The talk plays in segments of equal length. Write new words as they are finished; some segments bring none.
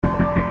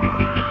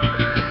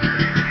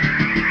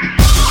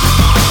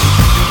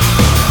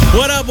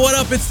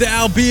up? It's the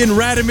Albi and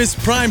Radames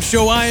Prime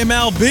Show. I am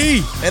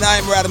Albi. And I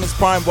am Radames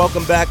Prime.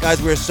 Welcome back, guys.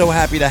 We're so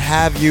happy to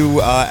have you.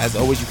 As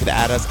always, you could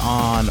add us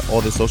on all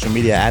the social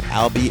media at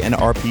Albi and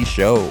RP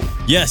Show.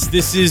 Yes,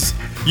 this is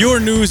your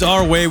news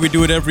our way. We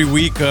do it every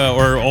week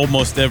or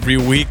almost every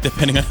week,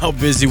 depending on how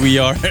busy we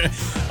are.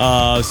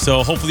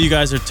 So hopefully you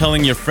guys are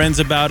telling your friends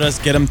about us.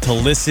 Get them to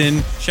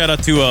listen. Shout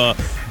out to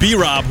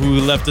B-Rob,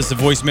 who left us a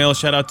voicemail.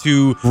 Shout out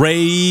to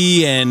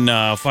Ray and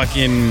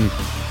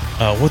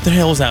what the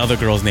hell was that other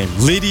girl's name?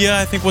 Lydia,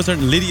 I think was her.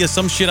 Lydia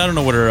some shit. I don't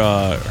know what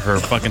her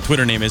fucking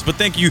Twitter name is. But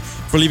thank you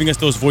for leaving us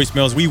those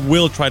voicemails. We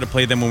will try to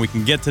play them when we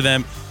can get to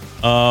them.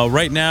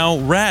 Right now,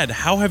 Rad,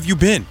 how have you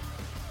been?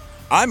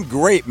 I'm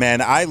great,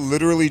 man. I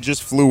literally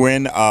just flew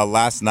in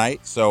last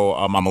night, so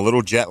I'm a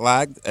little jet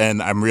lagged,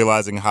 and I'm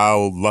realizing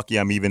how lucky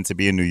I'm even to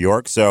be in New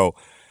York. So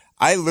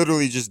I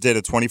literally just did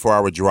a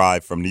 24-hour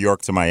drive from New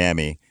York to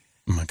Miami.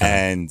 Oh my God.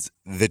 And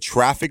the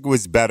traffic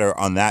was better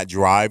on that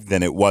drive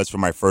than it was for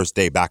my first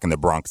day back in the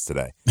Bronx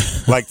today.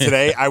 Like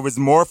today, I was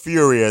more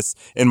furious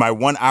in my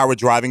 1 hour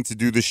driving to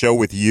do the show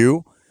with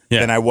you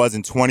than I was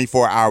in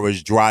 24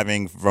 hours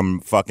driving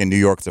from fucking New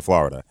York to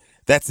Florida.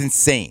 That's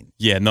insane.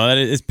 Yeah, no, that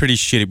is pretty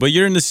shitty. But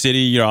you're in the city.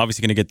 You're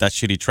obviously going to get that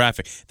shitty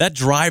traffic. That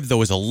drive,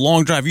 though, is a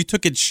long drive. You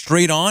took it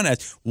straight on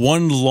as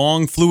one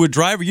long fluid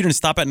drive, or you didn't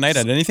stop at night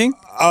at anything?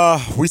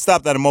 We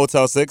stopped at a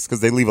Motel 6 because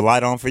they leave a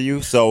light on for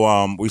you.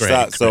 So we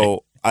stopped.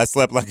 So I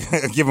slept like,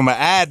 give them an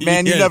ad,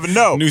 man. You never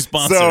know. New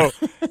sponsor. So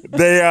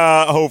they,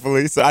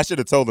 hopefully. So I should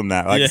have told them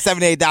that. Like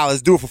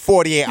 $78, do it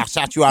for $48. I'll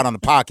shout you out on the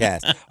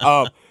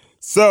podcast.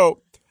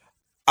 So,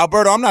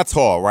 Alberto, I'm not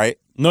tall, right?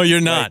 No,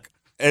 you're not. Like,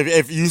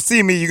 if you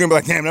see me, you're gonna be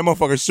like, "Damn, that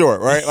motherfucker's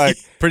short," right? Like,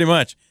 pretty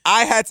much.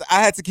 I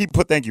had to keep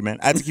thank you, man.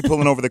 I had to keep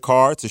pulling over the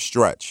car to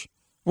stretch.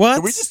 What?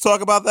 Can we just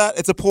talk about that?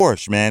 It's a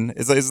Porsche, man.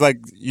 It's like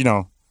you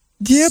know.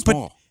 Yeah,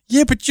 small.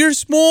 but you're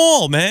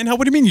small, man.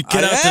 What do you mean you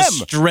get out to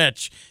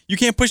stretch? You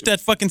can't push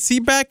that fucking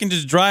seat back and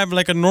just drive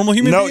like a normal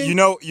human being?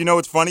 No, you know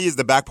what's funny is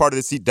the back part of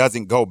the seat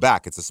doesn't go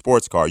back. It's a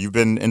sports car. You've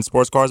been in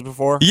sports cars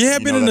before? Yeah,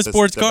 I've been in a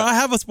sports car. I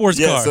have a sports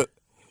car. So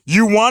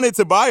you wanted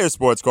to buy a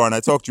sports car, and I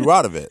talked you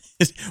out of it.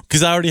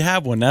 Because I already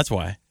have one. That's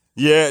why.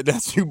 Yeah,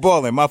 that's you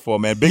balling. My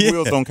fault, man. Big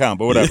wheels don't count,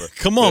 but whatever.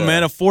 Come on,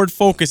 man. A Ford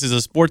Focus is a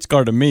sports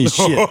car to me.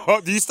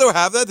 Shit. Do you still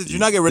have that? Did you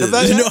not get rid of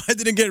that yet? No, I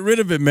didn't get rid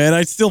of it, man.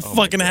 I still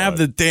fucking have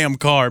the damn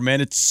car,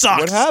 man. It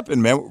sucks. What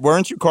happened, man?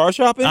 Weren't you car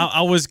shopping?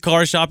 I was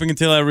car shopping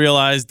until I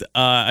realized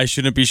I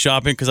shouldn't be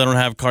shopping because I don't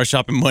have car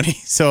shopping money.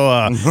 So,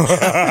 I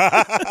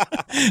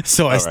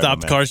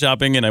stopped car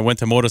shopping and I went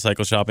to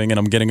motorcycle shopping, and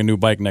I'm getting a new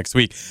bike next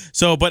week.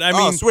 So, but I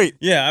mean, sweet.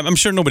 Yeah, I'm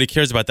sure nobody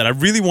cares about that. I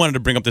really wanted to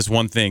bring up this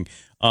one thing.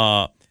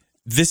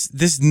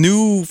 This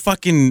new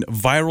fucking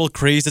viral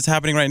craze that's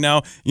happening right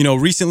now. You know,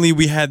 recently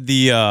we had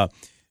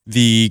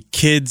the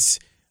kids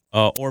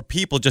or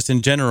people just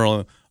in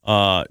general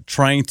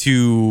trying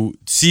to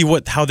see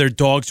how their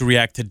dogs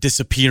react to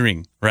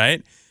disappearing,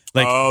 right?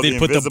 Like they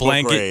put the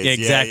blanket,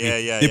 exactly.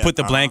 They put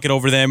the blanket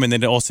over them, and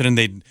then all of a sudden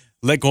they'd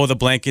let go of the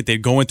blanket.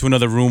 They'd go into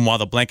another room while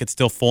the blanket's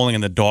still falling,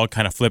 and the dog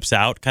kind of flips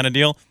out, kind of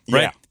deal,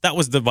 right? Yeah. That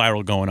was the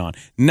viral going on.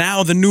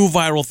 Now the new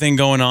viral thing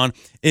going on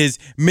is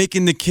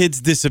making the kids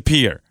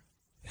disappear.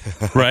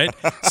 Right?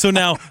 So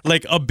now,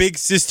 like, a big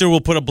sister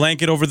will put a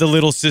blanket over the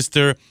little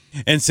sister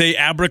and say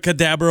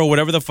abracadabra or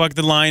whatever the fuck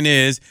the line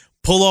is,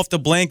 pull off the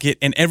blanket,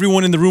 and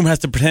everyone in the room has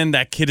to pretend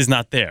that kid is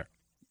not there.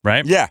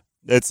 Right? Yeah.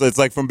 It's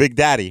like from Big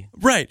Daddy.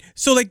 Right.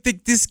 So, like,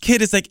 this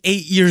kid is like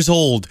 8 years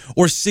old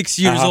or 6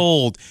 years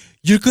old.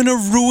 You're going to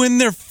ruin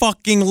their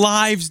fucking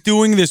lives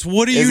doing this.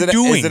 What are you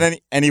doing? Is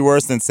it any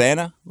worse than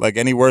Santa? Like,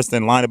 any worse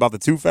than Line About the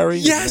Tooth Fairy?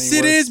 Yes,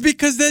 it is,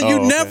 because then you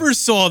never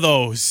saw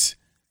those.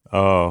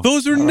 Oh,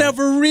 those are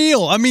never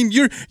real. I mean,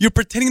 you're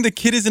pretending the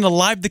kid isn't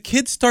alive. The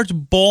kid starts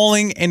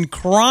bawling and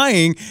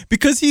crying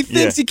because he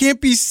thinks he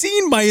can't be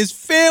seen by his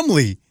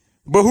family.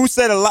 But who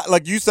said alive?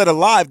 Like you said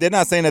alive. They're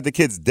not saying that the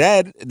kid's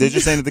dead. They're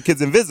just saying that the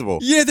kid's invisible.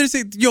 Yeah, they're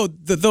saying,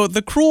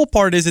 the cruel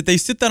part is that they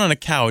sit down on a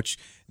couch.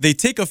 They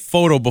take a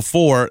photo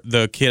before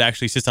the kid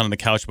actually sits down on the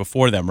couch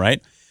before them,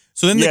 right?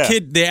 So then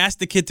they ask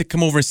the kid to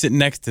come over and sit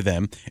next to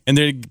them, and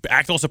they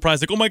act all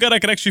surprised, like, oh my God, I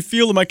can actually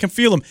feel him. I can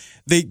feel him.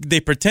 They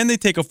pretend they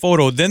take a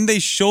photo. Then they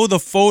show the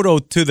photo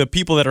to the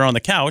people that are on the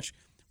couch,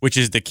 which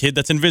is the kid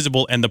that's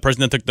invisible and the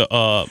person that took the,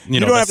 you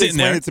don't have to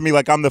explain it to me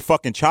like I'm the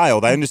fucking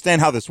child. I understand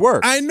how this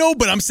works. I know,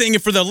 but I'm saying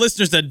it for the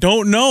listeners that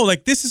don't know.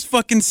 Like, this is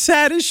fucking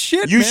sad as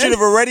shit, You should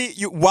have already,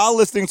 while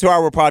listening to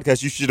our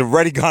podcast, you should have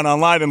already gone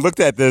online and looked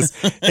at this.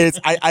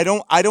 I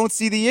don't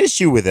see the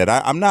issue with it.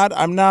 I'm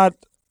not.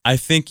 I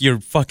think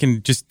you're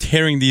fucking just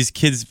tearing these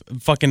kids'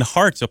 fucking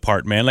hearts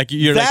apart, man. Like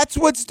that's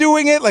what's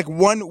doing it. Like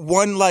one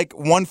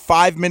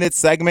 5-minute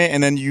segment,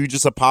 and then you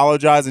just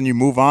apologize and you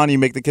move on. You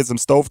make the kids some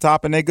stovetop,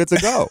 and they're good to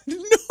go.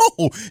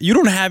 No, you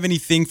don't have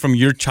anything from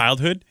your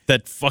childhood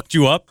that fucked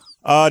you up.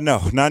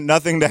 No,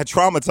 nothing that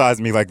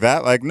traumatized me like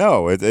that. Like,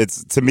 no,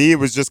 it's to me, it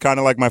was just kind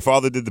of like my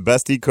father did the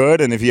best he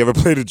could, and if he ever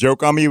played a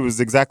joke on me, it was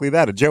exactly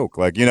that, a joke.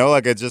 Like,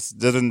 like it just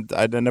didn't.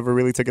 I never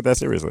really took it that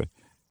seriously.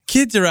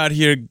 Kids are out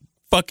here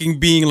fucking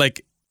being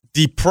like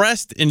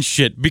depressed and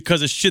shit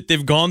because of shit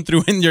they've gone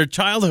through in their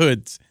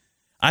childhoods.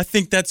 I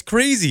think that's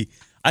crazy.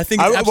 I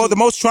think well, the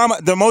most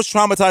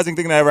traumatizing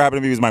thing that ever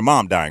happened to me was my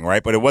mom dying,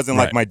 right? But it wasn't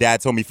like my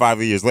dad told me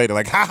 5 years later,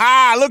 like, ha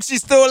ha, look,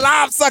 she's still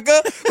alive, sucker.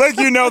 Like,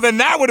 you know, then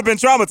that would have been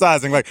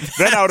traumatizing. Like,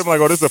 then I would have been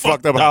like, oh, this is a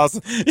fucked up house.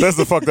 This is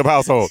a fucked up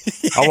household.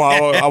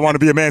 I want to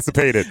be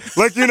emancipated.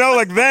 Like, you know,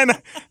 like then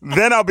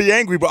I'll be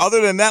angry. But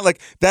other than that,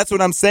 like, that's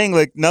what I'm saying.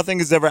 Like, nothing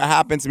has ever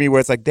happened to me where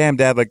it's like, damn,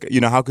 Dad, like, you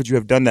know, how could you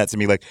have done that to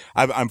me? Like,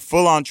 I'm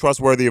full on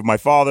trustworthy of my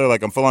father.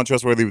 Like, I'm full on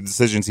trustworthy of the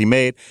decisions he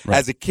made. Right.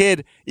 As a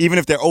kid, even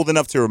if they're old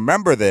enough to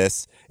remember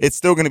this, it's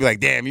still going to be like,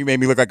 damn, you made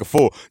me look like a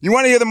fool. You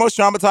want to hear the most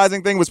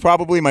traumatizing thing was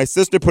probably my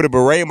sister put a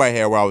beret in my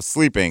hair while I was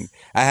sleeping.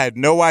 I had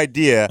no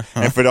idea.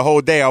 And for the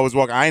whole day I was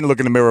walking, I didn't look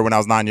in the mirror when I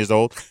was 9 years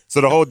old. So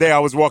the whole day I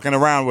was walking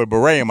around with a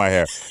beret in my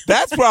hair.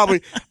 That's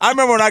probably, I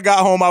remember when I got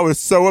home, I was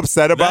so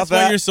upset about that.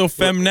 That's why you're so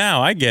femme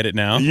now. I get it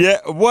now. Yeah.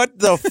 What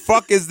the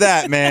fuck is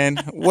that, man?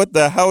 What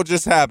the hell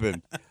just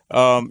happened?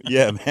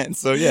 Yeah, man.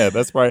 So yeah,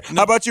 that's probably.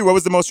 How about you? What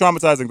was the most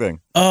traumatizing thing?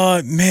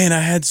 Man, I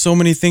had so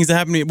many things that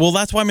happened to me. Well,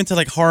 that's why I'm into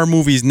like horror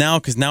movies now,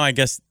 because now I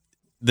guess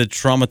the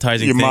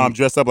traumatizing Your thing. mom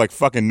dressed up like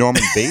fucking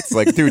Norman Bates?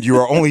 Like, dude, you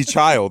were only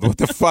child. What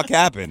the fuck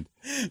happened?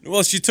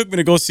 Well, she took me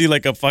to go see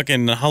like a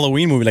fucking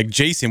Halloween movie, like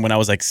Jason, when I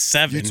was like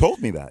 7. You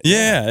told me that.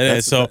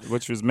 Yeah.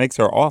 Which makes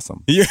her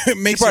awesome. Yeah,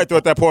 she probably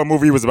thought that poor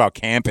movie was about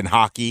camp and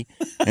hockey,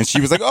 and she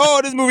was like,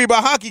 "Oh, this movie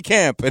about hockey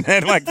camp," and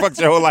then like fucked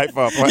your whole life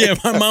up. Like, yeah,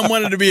 my mom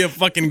wanted to be a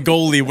fucking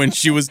goalie when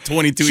she was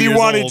 22 years old. She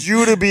wanted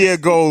you to be a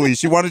goalie.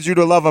 She wanted you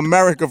to love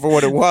America for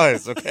what it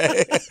was.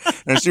 Okay,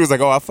 and she was like,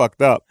 "Oh, I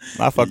fucked up.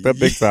 I fucked up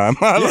big time."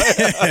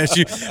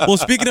 Yeah, well,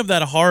 speaking of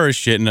that horror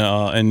shit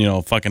and you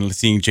know, fucking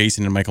seeing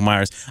Jason and Michael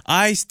Myers,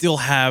 I still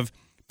have.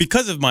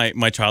 Because of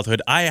my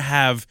childhood, I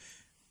have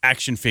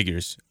action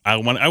figures. I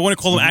want to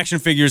call them action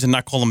figures and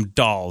not call them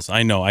dolls.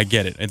 I know, I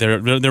get it. They're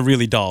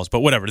really dolls,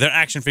 but whatever. They're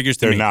action figures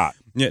to me. They're not.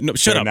 Yeah, no,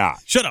 shut They're up. not.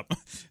 Shut up.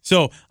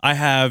 So I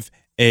have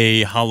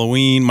a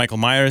Halloween Michael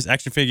Myers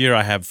action figure.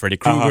 I have Freddy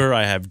Krueger.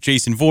 I have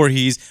Jason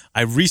Voorhees.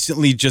 I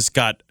recently just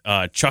got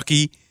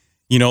Chucky.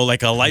 You know,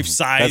 like a life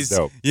size. That's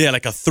dope. Yeah,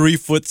 like a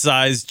 3-foot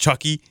size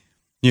Chucky.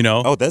 You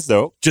know. Oh, that's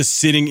dope. Just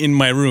sitting in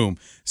my room.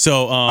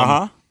 So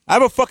I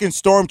have a fucking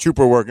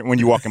stormtrooper working when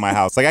you walk in my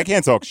house. Like, I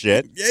can't talk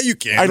shit. Yeah, you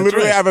can. I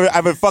literally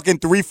have a fucking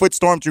 3-foot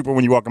stormtrooper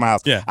when you walk in my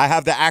house. Yeah. I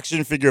have the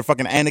action figure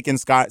fucking Anakin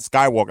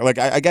Skywalker. Like,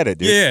 I get it,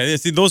 dude. Yeah,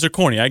 see, those are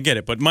corny. I get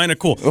it, but mine are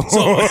cool.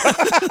 So,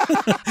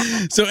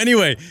 so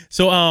anyway,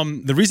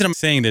 the reason I'm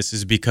saying this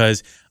is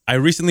because I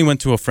recently went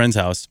to a friend's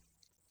house,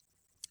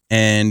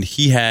 and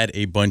he had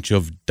a bunch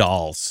of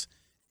dolls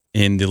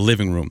in the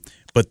living room,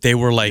 but they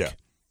were like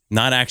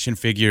not action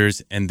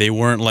figures, and they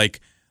weren't like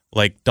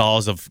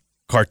dolls of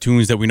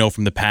cartoons that we know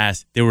from the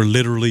past. They were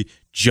literally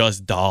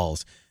just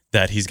dolls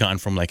that he's gotten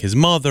from like his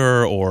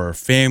mother or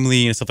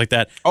family and stuff like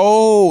that.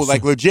 Oh,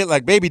 like legit,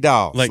 like baby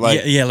dolls.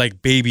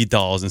 Like baby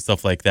dolls and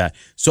stuff like that.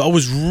 So I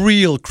was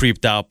real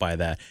creeped out by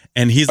that.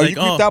 And he's like, you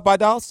creeped out by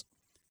dolls?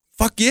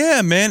 Fuck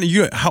yeah, man.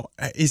 How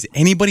is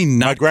anybody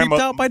not creeped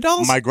out by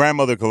dolls? My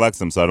grandmother collects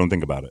them, so I don't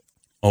think about it.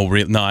 Oh,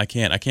 really? No, I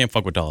can't. I can't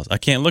fuck with dolls. I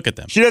can't look at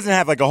them. She doesn't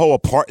have like a whole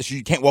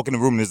she can't walk in the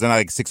room and there's not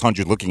like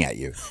 600 looking at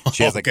you.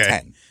 She has like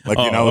 10. Like,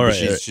 you know, but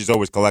she's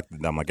always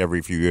collected them. Like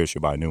every few years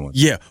she'll buy a new one.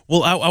 Yeah.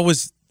 Well, I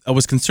was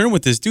concerned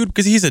with this dude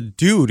because he's a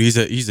dude. He's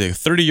a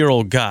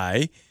 30-year-old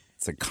guy.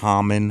 It's a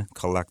common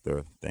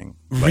collector thing.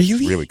 Like,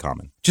 really? Really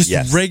common.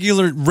 Just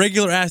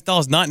regular ass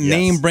dolls, not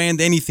name brand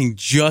anything,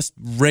 just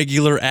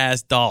regular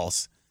ass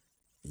dolls.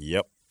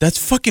 Yep. That's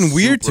fucking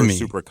weird to me.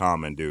 Super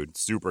common, dude.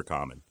 Super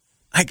common.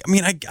 I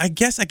mean, I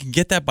guess I can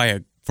get that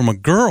from a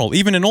girl.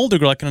 Even an older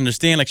girl, I can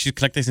understand. Like, she's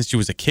collected since she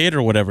was a kid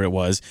or whatever it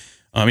was.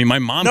 I mean, my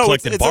mom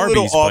collected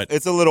Barbies.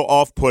 It's a little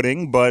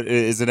off-putting, but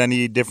is it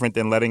any different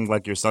than letting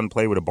like your son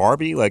play with a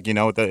Barbie? Like, you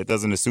know, it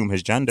doesn't assume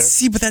his gender.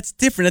 See, but that's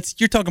different.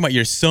 You're talking about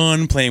your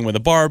son playing with a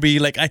Barbie.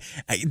 Like,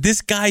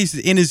 this guy's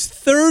in his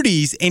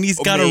 30s and he's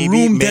got a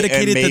room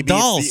dedicated to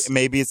dolls.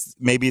 Maybe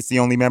it's the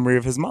only memory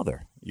of his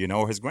mother, you know,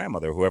 or his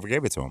grandmother, whoever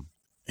gave it to him.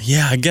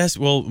 Yeah, I guess.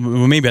 Well,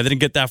 maybe I didn't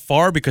get that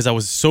far because I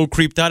was so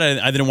creeped out.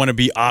 I didn't want to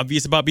be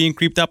obvious about being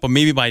creeped out, but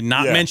maybe by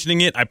not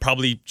mentioning it, I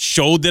probably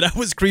showed that I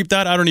was creeped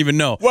out. I don't even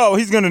know. Well,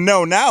 he's going to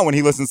know now when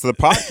he listens to the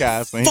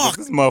podcast. And Fuck!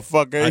 This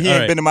motherfucker, he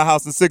ain't been in my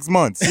house in 6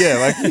 months. Yeah,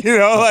 like, you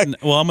know, like.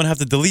 Well, I'm going to have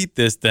to delete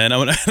this then.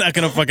 I'm not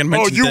going to fucking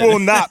mention you will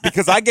not,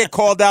 because I get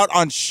called out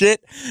on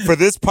shit for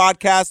this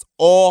podcast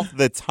all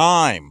the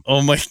time.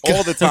 Oh, my God.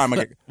 All the time.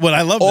 Well,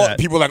 I love that.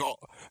 People are like,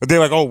 they're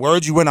like, oh,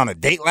 word, you went on a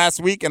date last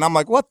week? And I'm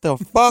like, what the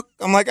fuck?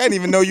 I'm like, I didn't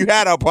even know you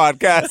had our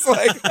podcast.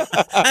 Like,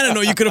 I didn't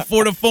know you could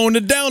afford a phone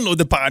to download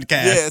the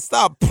podcast. Yeah,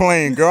 stop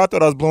playing, girl. I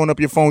thought I was blowing up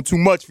your phone too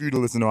much for you to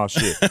listen to our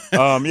shit.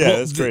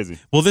 That's crazy.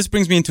 Well, this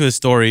brings me into a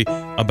story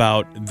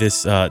about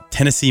this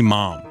Tennessee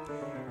mom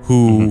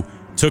who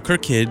took her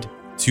kid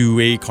to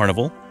a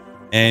carnival,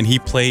 and he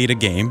played a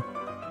game.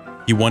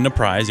 He won a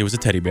prize. It was a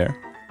teddy bear.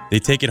 They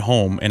take it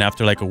home, and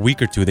after like a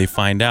week or two, they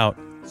find out.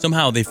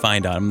 Somehow they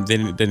find out, they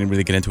didn't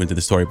really get into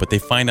the story, but they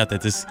find out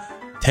that this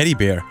teddy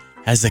bear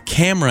has a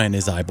camera in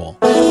his eyeball.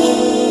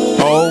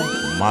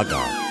 Oh my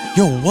God.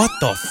 Yo, what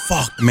the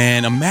fuck,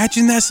 man?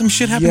 Imagine that some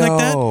shit happened like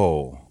that.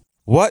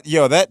 What?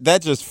 Yo,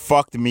 that just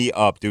fucked me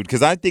up, dude.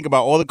 Because I think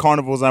about all the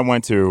carnivals I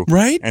went to,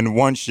 right? And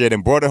won shit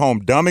and brought it home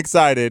dumb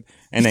excited,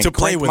 and then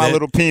clanked my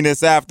little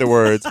penis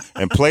afterwards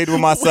and played with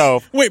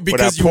myself. Wait,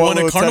 because you won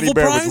a carnival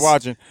prize? Was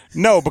watching.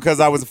 No, because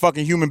I was a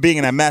fucking human being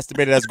and I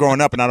masturbated as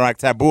growing up, and I don't act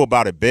taboo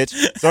about it, bitch.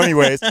 So,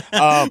 anyways,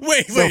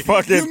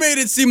 wait, you made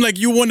it seem like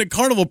you won a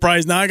carnival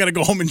prize. Now I gotta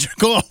go home and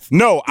jerk off.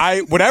 No,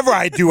 whatever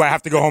I do, I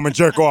have to go home and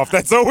jerk off.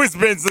 That's always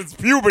been since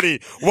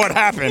puberty what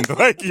happened.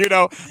 Like,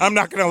 I'm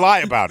not gonna lie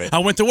about it. I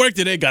went to work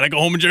today. Gotta go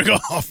home and jerk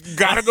off.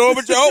 Gotta go home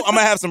and jerk off. I'm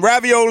gonna have some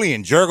ravioli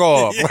and jerk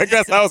off. Like,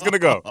 that's how it's gonna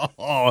go.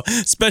 Oh,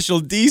 special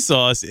D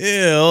sauce. Ew.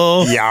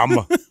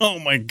 Yum. Oh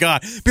my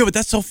God. But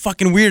that's so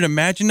fucking weird.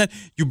 Imagine that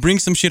you bring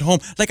some shit home.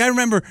 Like, I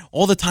remember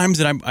all the times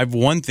that I've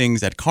won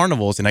things at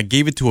carnivals and I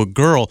gave it to a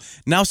girl.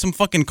 Now some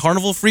fucking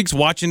carnival freaks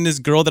watching this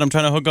girl that I'm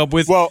trying to hook up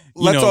with. Well,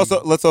 let's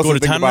also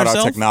think about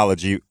our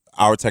technology.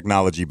 Our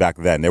technology back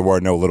then, there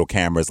were no little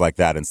cameras like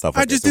that and stuff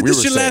like that. I just did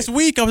this shit last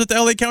week. I was at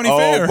the LA County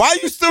Fair. Why are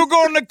you still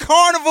going to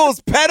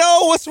carnivals,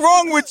 pedo? What's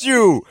wrong with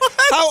you? What?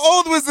 How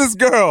old was this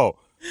girl?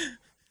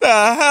 The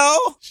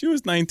hell? She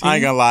was 19. I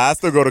ain't gonna lie. I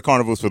still go to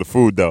carnivals for the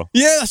food, though.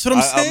 Yeah, that's what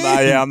I'm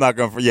saying. I'm not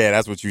gonna. Yeah,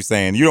 that's what you're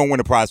saying. You don't win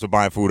a prize for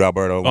buying food,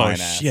 Alberto. Oh,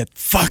 shit.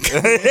 Fuck.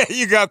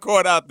 You got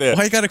caught out there.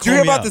 Why you gotta call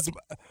me out?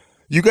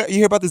 You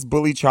hear about this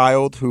bully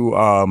child who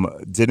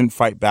didn't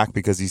fight back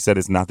because he said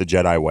it's not the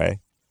Jedi way?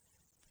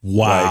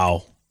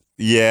 Wow.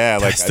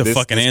 That's the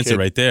fucking answer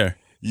right there.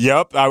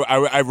 Yep.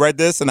 I read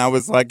this and I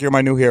was like, you're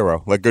my new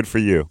hero. Like, good for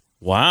you.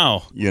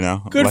 Wow.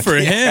 Good for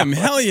him.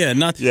 Hell yeah.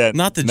 Not the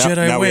Jedi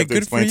now way. We have to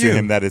good for explain you. to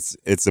him that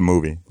it's a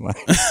movie.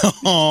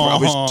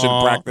 Probably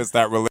should practice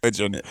that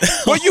religion.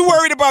 Well, you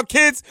worried about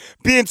kids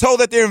being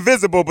told that they're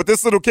invisible, but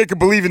this little kid can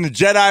believe in the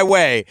Jedi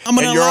way. I'm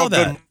going to allow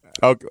that.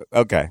 Okay.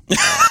 Okay.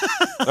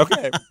 All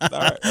right.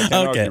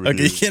 Okay.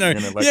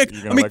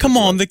 Come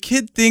on. The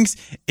kid thinks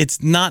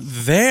it's not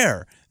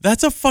there.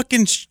 That's a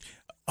fucking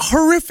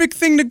horrific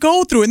thing to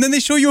go through. And then they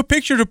show you a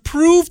picture to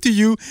prove to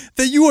you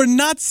that you are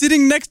not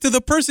sitting next to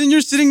the person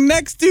you're sitting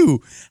next to.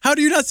 How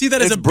do you not see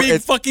that as a big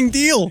fucking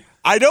deal?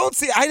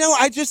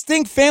 I just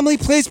think family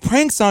plays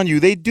pranks on you.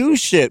 They do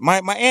shit. My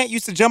aunt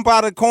used to jump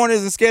out of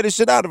corners and scare the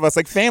shit out of us.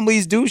 Like,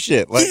 families do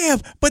shit. Like, yeah,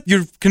 but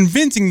you're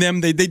convincing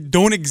them they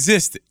don't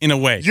exist in a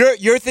way.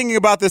 You're thinking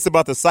about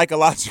the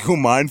psychological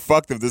mind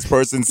fucked of this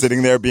person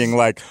sitting there being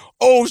like,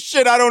 oh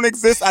shit, I don't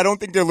exist. I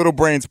don't think their little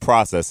brains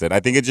process it.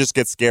 I think it just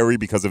gets scary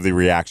because of the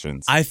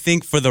reactions. I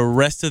think for the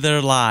rest of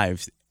their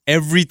lives,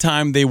 every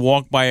time they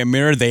walk by a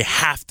mirror, they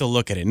have to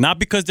look at it. Not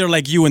because they're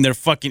like you and they're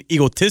fucking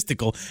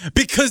egotistical,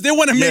 because they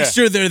want to make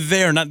sure they're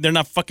there. They're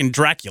not fucking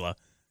Dracula.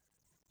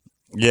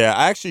 Yeah,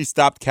 I actually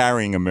stopped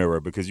carrying a mirror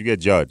because you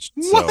get judged.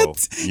 What?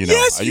 So,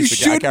 Yes,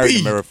 I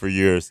carried a mirror for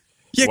years.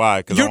 Yeah, why?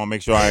 Because I want to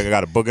make sure I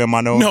got a booger in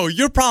my nose? No,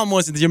 your problem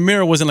was that your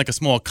mirror wasn't like a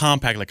small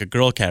compact like a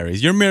girl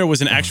carries. Your mirror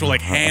was an actual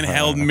like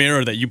handheld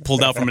mirror that you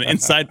pulled out from an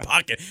inside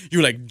pocket. You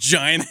were like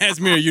giant ass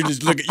mirror. You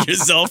just look at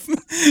yourself.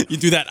 You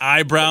do that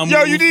eyebrow move.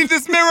 Yo, you need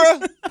this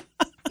mirror?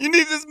 You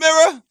need this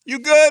mirror? You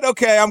good?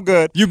 Okay, I'm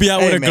good. You be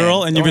out with a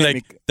girl and you be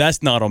like,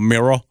 that's not a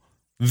mirror.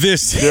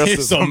 This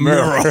is a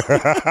mirror.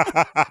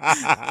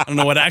 I don't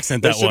know what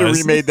accent that was. I should have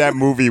remade that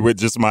movie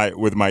with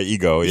my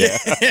ego. Yeah,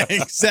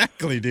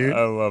 exactly, dude.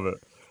 I love it.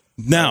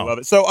 Now, I love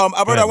it. So,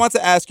 Albert, I want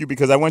to ask you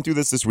because I went through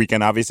this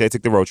weekend. Obviously, I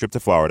took the road trip to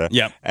Florida.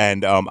 Yep.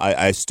 And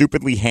I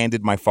stupidly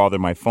handed my father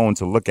my phone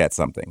to look at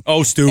something.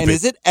 Oh, stupid! And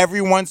is it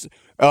everyone's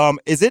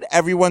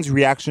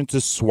reaction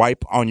to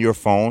swipe on your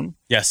phone?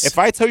 Yes. If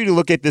I tell you to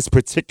look at this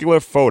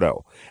particular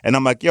photo, and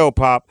I'm like, "Yo,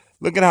 Pop,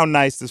 look at how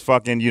nice this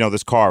fucking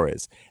this car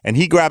is," and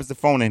he grabs the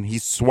phone and he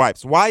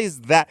swipes. Why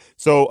is that?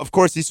 So, of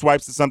course, he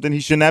swipes to something he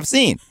shouldn't have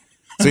seen.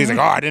 So he's like,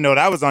 oh, I didn't know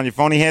that was on your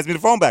phone. He hands me the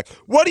phone back.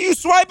 What are you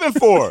swiping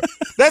for?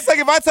 That's like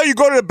if I tell you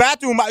go to the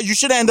bathroom, you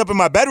should end up in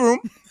my bedroom.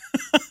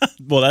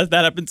 Well,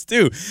 that happens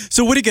too.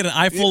 So what, did he get an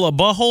eye full of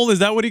butthole? Is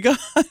that what he got?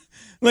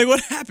 Like,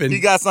 what happened? He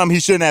got something he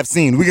shouldn't have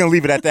seen. We're going to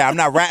leave it at that. I'm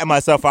not ratting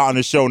myself out on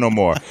the show no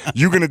more.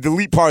 You're going to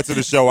delete parts of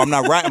the show. I'm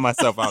not ratting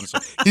myself out on the show.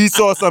 He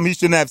saw something he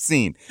shouldn't have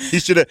seen. He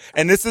should have.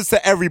 And this is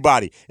to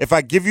everybody. If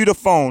I give you the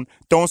phone,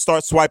 don't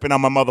start swiping on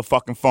my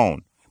motherfucking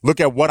phone. Look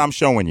at what I'm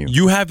showing you.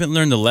 You haven't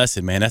learned the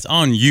lesson, man. That's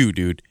on you,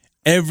 dude.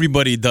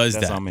 Everybody does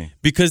That's that on me.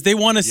 because they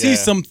want to see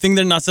something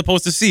they're not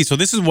supposed to see. So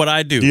this is what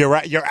I do. You're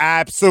right. You're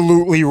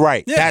absolutely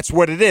right. Yeah. That's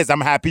what it is.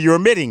 I'm happy you're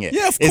admitting it.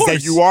 Yeah, of course. Is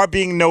that you are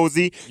being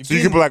nosy, so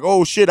you can be like,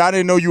 oh shit, I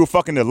didn't know you were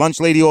fucking the lunch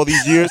lady all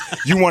these years.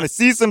 You want to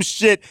see some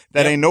shit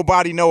that ain't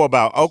nobody know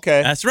about.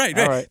 Okay. That's right.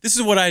 All right. This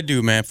is what I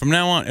do, man. From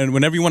now on, and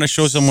whenever you want to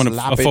show someone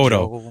a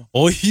photo,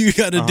 all you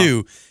got to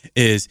do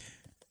is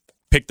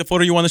pick the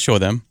photo you want to show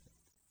them,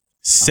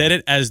 set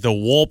it as the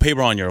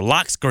wallpaper on your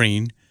lock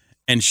screen,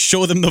 and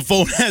show them the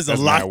phone has a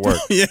lock. Mad work.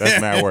 Yeah.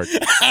 That's mad work.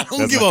 I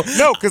don't give a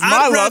no, because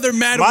I'd rather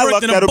mad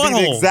work than a that'll be the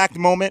butthole. exact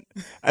moment.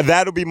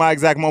 That'll be my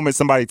exact moment.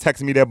 Somebody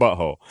texts me their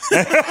butthole.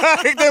 They're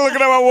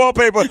looking at my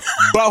wallpaper,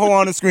 butthole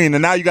on the screen,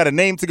 and now you got a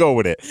name to go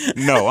with it.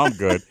 No, I'm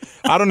good.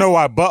 I don't know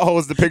why butthole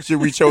is the picture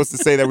we chose to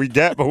say that we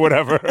get, but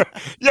whatever.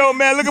 Yo,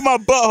 man, look at my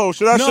butthole.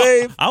 Should I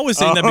shave? I was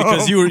saying that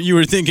because you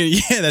were thinking,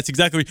 yeah, that's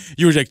exactly.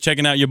 You were like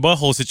checking out your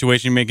butthole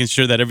situation, making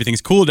sure that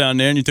everything's cool down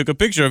there, and you took a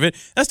picture of it.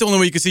 That's the only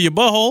way you can see your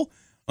butthole,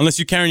 unless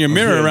you're carrying your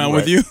mirror around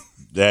with you.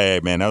 Yeah,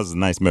 man, that was a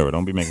nice mirror.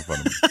 Don't be making fun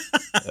of me.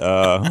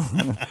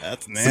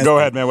 That's nasty. So go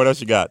ahead, man. What else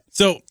you got?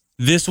 So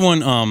this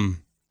one,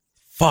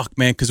 fuck,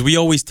 man, because we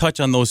always touch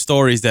on those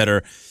stories that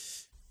are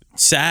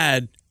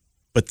sad,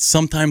 but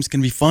sometimes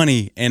can be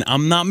funny. And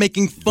I'm not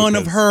making fun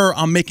of her.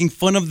 I'm making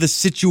fun of the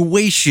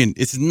situation.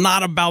 It's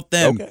not about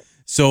them. Okay.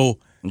 So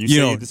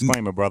you know,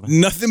 disclaimer, brother.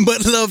 Nothing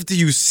but love to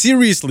you.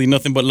 Seriously,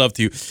 nothing but love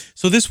to you.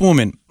 So this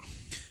woman,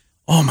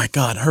 oh my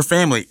God, her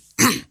family.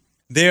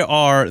 Where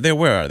are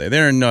they?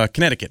 They're in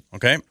Connecticut,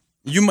 okay?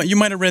 You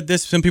might have read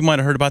this. Some people might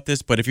have heard about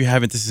this, but if you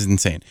haven't, this is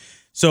insane.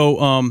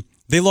 So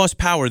they lost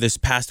power this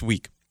past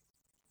week.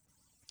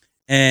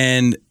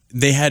 And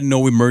they had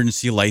no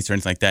emergency lights or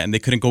anything like that, and they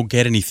couldn't go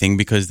get anything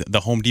because the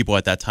Home Depot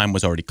at that time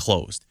was already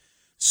closed.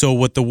 So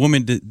what the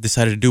woman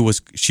decided to do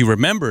was she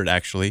remembered,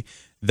 actually,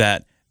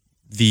 that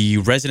the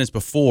residents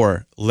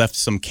before left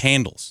some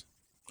candles.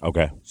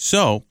 Okay.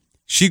 So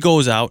she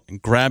goes out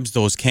and grabs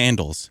those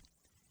candles,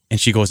 and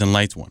she goes and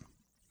lights one.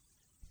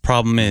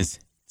 Problem is,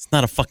 it's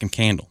not a fucking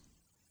candle.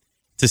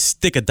 It's a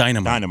stick of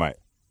dynamite.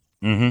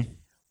 Mm-hmm.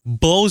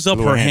 Blows up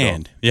her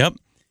hand. Yep.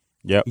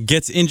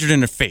 Gets injured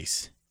in her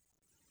face.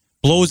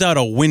 Blows out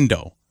a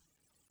window.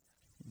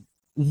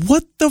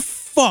 What the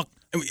fuck?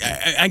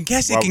 I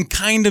guess it can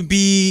kind of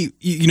be,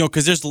 you know,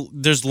 because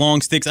there's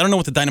long sticks. I don't know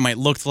what the dynamite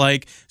looked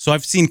like. So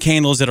I've seen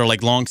candles that are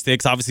like long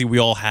sticks. Obviously, we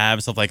all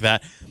have stuff like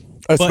that.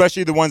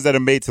 Especially the ones that are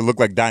made to look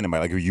like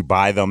dynamite. Like you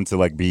buy them to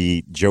like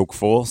be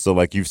jokeful. So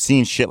like you've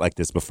seen shit like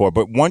this before.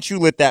 But once you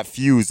lit that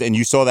fuse and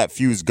you saw that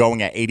fuse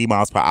going at 80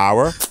 miles per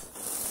hour,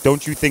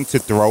 don't you think to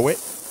throw it?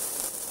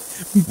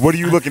 What are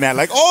you looking at?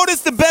 Like, oh, this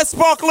is the best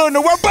sparkler in the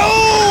world.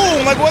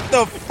 Boom! Like, what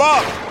the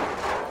fuck?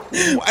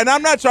 And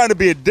I'm not trying to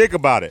be a dick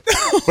about it.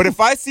 But if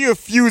I see a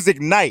fuse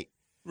ignite,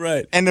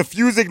 right, and the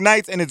fuse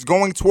ignites and it's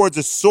going towards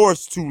a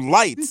source to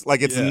light,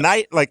 like it's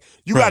night, like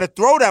you got to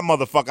throw that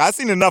motherfucker. I've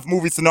seen enough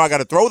movies to know I got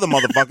to throw the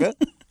motherfucker.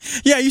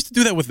 Yeah, I used to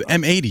do that with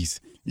M80s.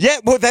 Yeah,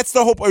 well, that's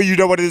the hope. You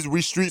know what it is?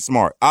 We street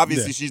smart.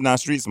 Obviously, she's not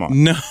street smart.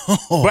 No.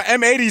 But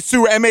M80s,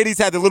 too. M80s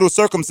had the little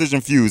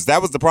circumcision fuse.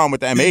 That was the problem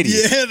with the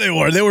M80s. Yeah, they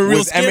were. They were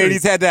real scary.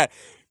 M80s had that.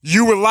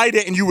 You would light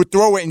it and you would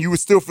throw it and you would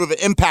still feel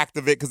the impact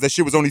of it because that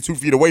shit was only 2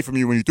 feet away from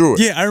you when you threw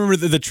it. Yeah, I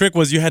remember the trick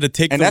was you had to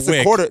take the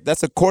wick.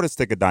 That's a quarter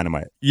stick of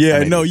dynamite.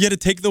 Yeah, no, you had to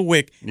take the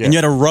wick and you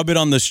had to rub it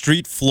on the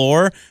street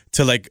floor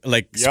to like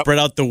spread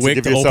out the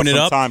wick to open it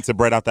up. Time to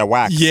spread out that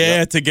wax.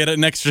 Yeah, to get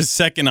an extra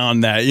second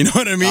on that. You know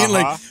what I mean?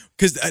 Like,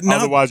 because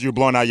otherwise you're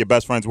blowing out your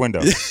best friend's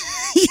window.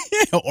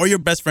 Yeah, or your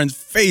best friend's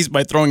face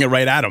by throwing it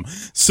right at him.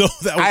 So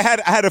that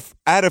was,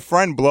 I had a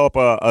friend blow up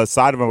a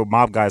side of a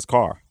mob guy's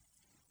car.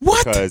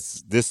 What?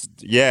 Because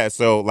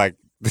so like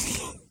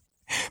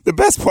the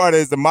best part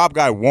is the mob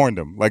guy warned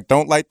him, like,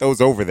 don't light those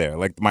over there.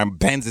 Like my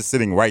Benz is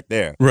sitting right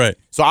there. Right.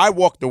 So I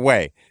walked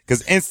away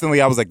because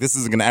instantly I was like, this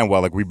isn't gonna end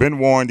well. Like we've been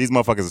warned, these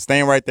motherfuckers are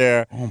staying right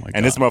there. Oh my God.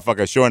 And this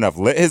motherfucker, sure enough,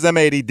 lit his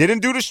M80,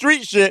 didn't do the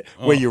street shit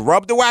where you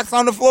rub the wax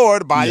on the floor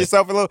to buy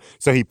yourself a little.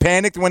 So he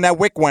panicked when that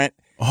wick went.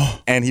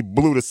 And he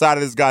blew the side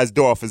of this guy's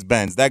door off his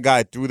Benz. That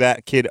guy threw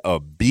that kid a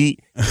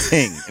beating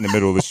in the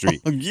middle of the street.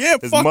 Yeah,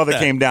 his mother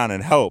came down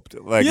and helped.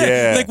 Like,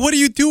 like what do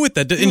you do with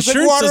that? The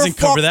insurance doesn't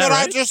cover that, right?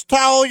 What did I just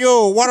tell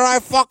you? What did I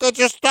fucking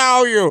just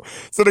tell you?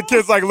 So the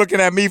kid's like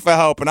looking at me for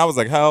help, and I I was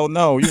like, hell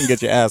no, you can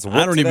get your ass whooped.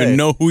 I don't even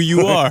know who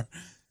you are.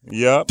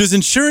 Yep. Does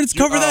insurance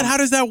cover that? How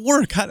does that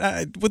work?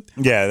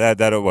 Yeah,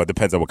 that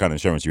depends on what kind of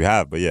insurance you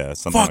have, but yeah,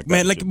 something fuck, like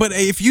man. that. But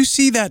if you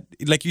see that,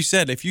 like you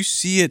said, if you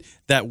see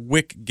that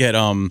wick get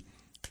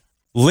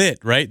lit,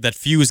 right? That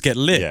fuse get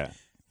lit. Yeah.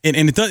 And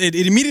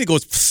it immediately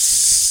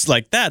goes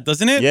like that,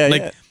 doesn't it? Yeah,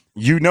 like, yeah.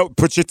 You know,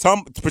 put your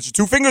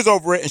 2 fingers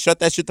over it and shut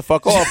that shit the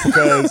fuck off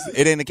because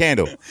it ain't a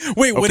candle.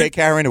 Wait, okay,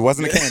 Karen, it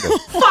wasn't a candle.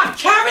 Fuck,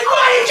 Karen,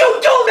 why did you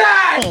do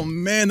that? Oh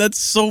man, that's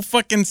so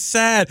fucking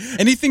sad.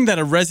 Anything that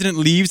a resident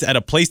leaves at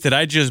a place that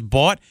I just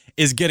bought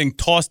is getting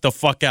tossed the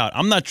fuck out.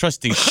 I'm not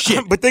trusting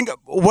shit. But think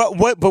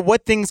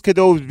what things could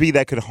those be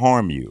that could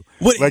harm you?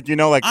 What, like, you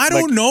know, like I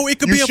don't know. It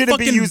could be a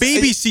fucking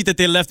baby seat that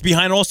they left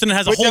behind. All of a sudden it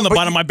has a hole in the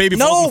bottom. My baby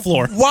falls on the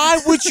floor. Why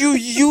would you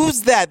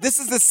use that? This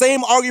is the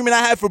same argument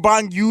I had for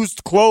buying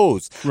used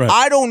clothes. Right.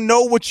 I don't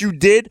know what you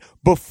did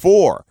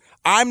before.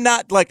 I'm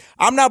not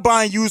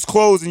buying used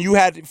clothes and you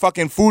had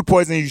fucking food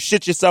poisoning and you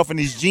shit yourself in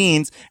these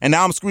jeans and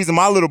now I'm squeezing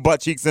my little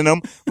butt cheeks in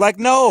them. Like,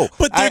 no.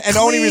 But and the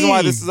only reason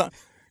why this is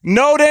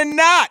no, they're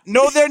not.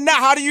 No, they're not.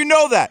 How do you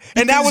know that?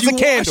 And that was a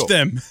candle.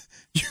 Them.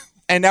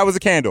 And that was a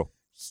candle.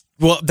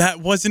 Well,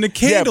 that wasn't a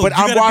candle. Yeah,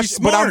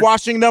 but I'm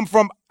washing them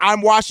from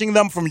I'm washing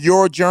them from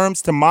your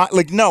germs to my,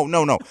 like, no.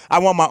 I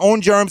want my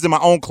own germs in my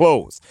own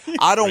clothes.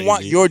 I don't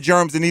want your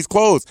germs in these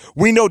clothes.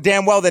 We know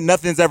damn well that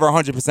nothing's ever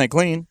 100%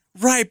 clean.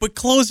 Right, but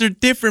clothes are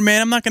different,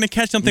 man. I'm not going to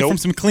catch something from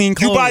some clean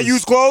clothes. You buy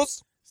used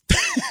clothes?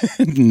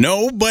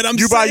 No, but I'm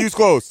You buy used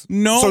clothes?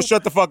 No. So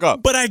shut the fuck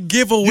up. But I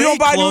give away You don't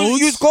buy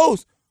used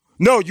clothes?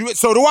 No,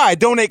 so do I. I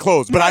donate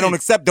clothes, but I don't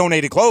accept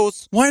donated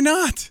clothes. Why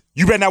not?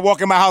 You better not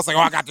walk in my house like, oh,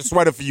 I got the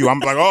sweater for you. I'm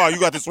like, oh, you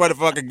got the sweater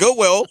for fucking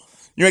Goodwill.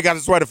 You ain't got the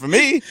sweater for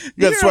me. You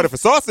got the sweater for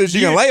sausage.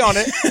 You can lay on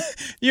it.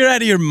 You're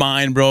out of your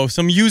mind, bro.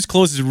 Some used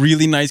clothes is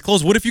really nice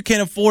clothes. What if you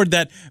can't afford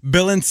that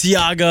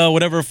Balenciaga,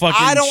 whatever fucking shit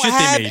they made? I don't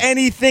have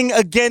anything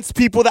against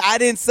people that I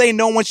didn't say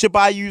no one should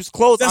buy used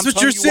clothes. That's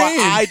what you're saying.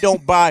 Why I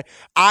don't buy.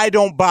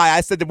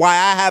 I said why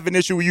I have an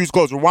issue with used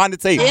clothes. Rewind the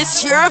tape.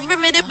 It's your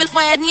formidable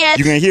plan yet.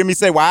 You're going to hear me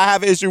say why I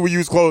have an issue with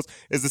used clothes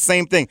is the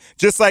same thing.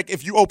 Just like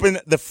if you open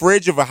the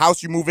fridge of a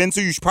house you move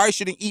into, you probably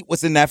shouldn't eat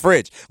what's in that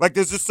fridge. Like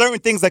there's just certain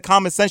things that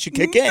common sense should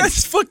kick in.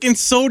 That's fucking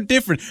so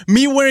different.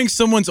 Me wearing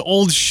someone's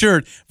old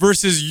shirt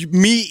versus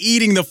me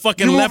eating the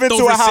fucking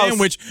leftover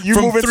sandwich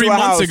from 3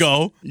 months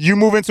ago. You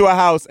move into a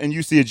house and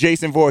you see a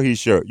Jason Voorhees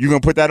shirt. You gonna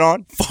put that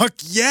on? Fuck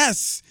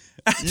yes.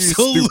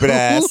 Absolutely. You stupid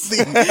ass.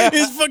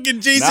 It's fucking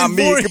Jason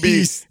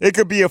Voorhees. It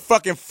could be a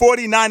fucking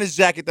 49ers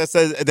jacket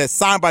that's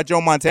signed by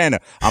Joe Montana.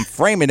 I'm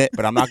framing it,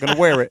 but I'm not gonna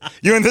wear it.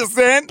 You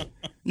understand?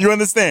 You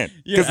understand?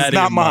 Because it's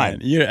not mine.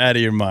 You're out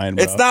of your mind,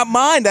 bro. It's not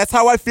mine. That's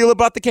how I feel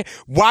about the cake.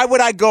 Why would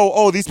I go,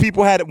 oh, these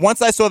people had it.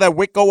 Once I saw that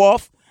wick go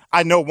off,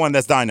 I know one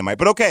that's dynamite.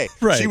 But okay.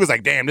 Right. She was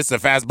like, damn, this is a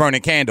fast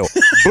burning candle.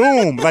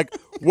 Boom. Like,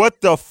 what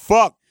the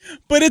fuck?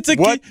 But it's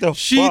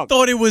she fuck?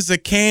 thought it was a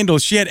candle.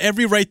 She had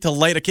every right to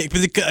light a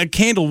candle. A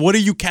candle, what are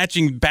you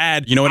catching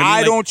bad? You know what I mean?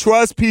 I don't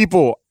trust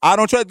people. I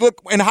don't trust.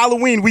 Look, in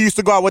Halloween, we used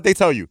to go out. What they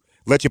tell you?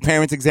 Let your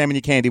parents examine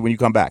your candy when you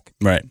come back.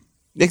 Right.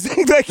 Like,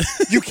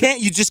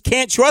 you just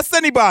can't trust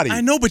anybody. I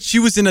know, but she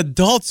was an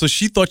adult, so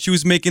she thought she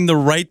was making the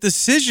right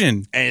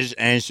decision.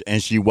 And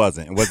she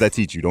wasn't. And what does that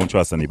teach you? Don't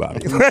trust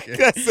anybody.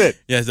 That's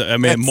it. Yes, I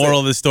mean,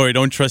 moral of the story,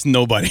 don't trust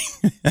nobody.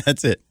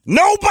 That's it.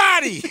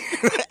 Nobody!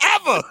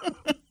 Ever!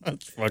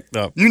 That's fucked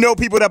up. You know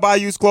people that buy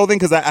used clothing?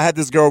 Because I had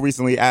this girl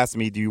recently ask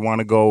me, do you want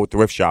to go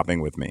thrift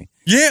shopping with me?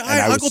 Yeah,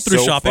 I'll go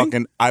thrift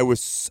shopping. I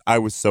was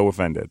so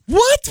offended.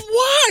 What?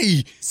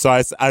 Why? So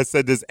I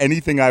said, does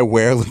anything I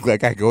wear look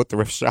like I go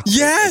thrift shopping?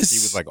 Yes. And she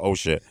was like, oh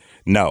shit.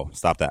 No,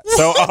 stop that.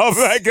 So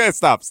like,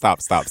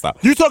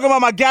 stop. You talking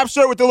about my Gap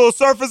shirt with the little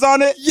surfers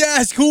on it?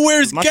 Yes. Who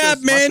wears Gap,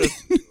 man?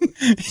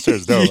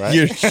 Shirt's dope, right?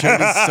 Your shirt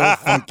is so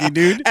funky,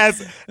 dude. That's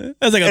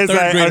like a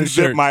third grader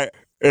shirt.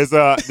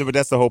 But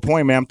that's the whole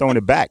point, man. I'm throwing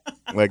it back.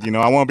 Like,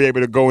 I want to be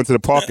able to go into the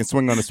park and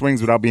swing on the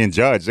swings without being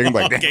judged. They're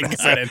gonna be like,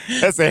 damn,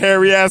 that's a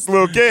hairy ass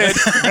little kid.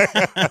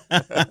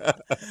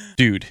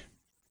 Dude,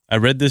 I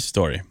read this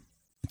story.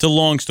 It's a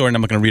long story, and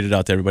I'm not going to read it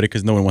out to everybody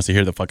because no one wants to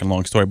hear the fucking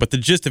long story. But the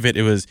gist of it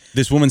was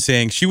this woman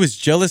saying she was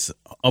jealous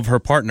of her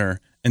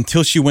partner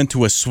until she went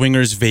to a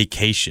swingers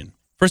vacation.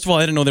 First of all,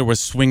 I didn't know there was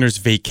swingers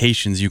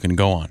vacations you can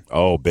go on.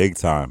 Oh, big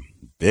time.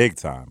 Big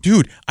time.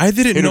 Dude, I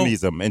didn't know.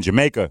 Hedonism in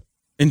Jamaica.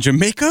 In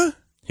Jamaica?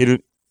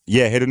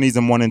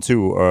 Hedonism 1 and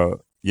 2.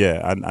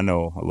 Yeah, I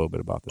know a little bit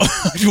about this.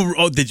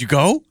 Oh, did you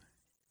go?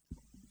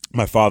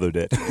 My father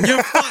did.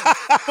 Yeah,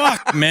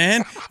 fuck,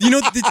 man.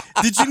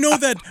 Did you know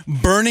that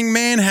Burning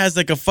Man has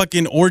like a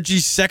fucking orgy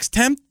sex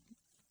temp?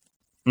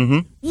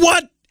 Mm-hmm.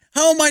 What?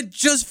 How am I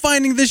just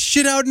finding this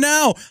shit out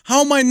now?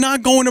 How am I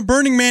not going to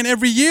Burning Man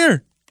every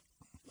year?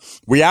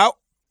 We out?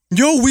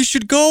 Yo, we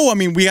should go. I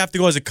mean, we have to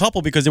go as a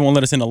couple because they won't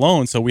let us in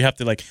alone. So we have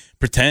to like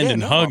pretend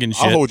and hug and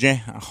shit.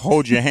 I'll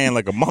hold your hand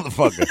like a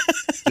motherfucker.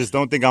 Just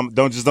don't think I'm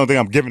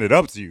giving it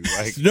up to you.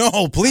 Like,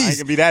 no, please. I ain't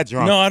gonna be that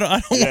drunk. No, I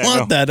don't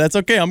want that. That's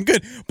okay. I'm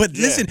good. But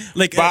listen,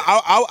 like, but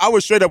I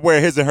would straight up wear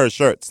his and her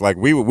shirts. Like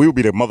we would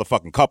be the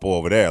motherfucking couple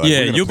over there. Like,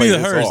 yeah, you'll be the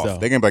hers though.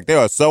 They're gonna be like, they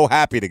are so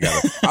happy together.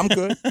 I'm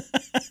good.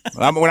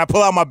 When I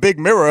pull out my big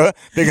mirror,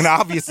 they're gonna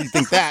obviously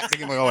think that. They're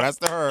gonna be like, oh, that's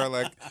the her.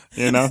 Like,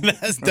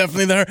 that's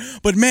definitely the her.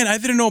 But man, I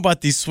didn't know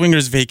about these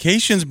swingers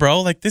vacations, bro.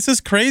 Like, this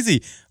is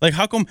crazy. Like,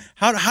 how come?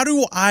 How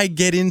do I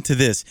get into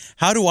this?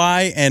 How do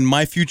I and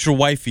my future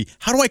wifey?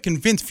 How do I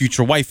convince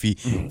future wifey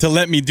to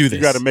let me do this?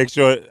 You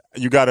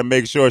got to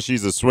make sure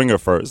she's a swinger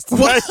first.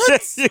 What?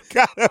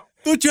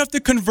 Don't you have to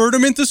convert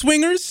them into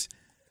swingers?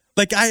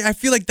 Like, I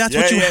feel like that's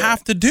what you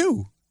have to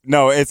do.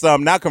 No, it's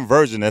not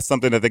conversion. That's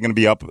something that they're going to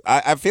be up.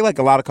 I feel like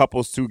a lot of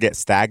couples too get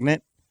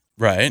stagnant.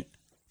 Right.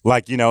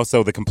 Like,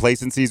 so the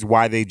complacency is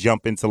why they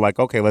jump into like,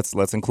 okay, let's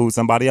include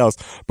somebody else.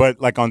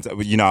 But like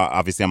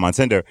obviously I'm on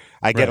Tinder.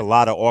 I get a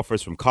lot of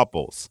offers from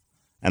couples.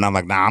 And I'm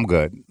like, nah, I'm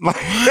good.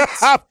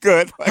 I'm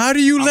good. Like, how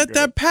do you let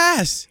that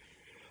pass?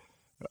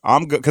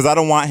 I'm good because I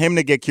don't want him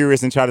to get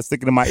curious and try to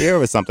stick it in my ear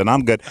or something.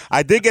 I'm good.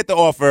 I did get the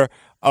offer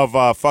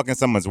of fucking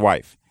someone's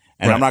wife.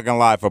 And I'm not going to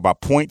lie, for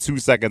about 0.2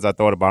 seconds I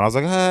thought about it. I was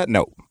like,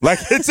 no. Like,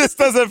 it just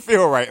doesn't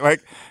feel right.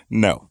 Like,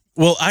 no.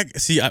 Well,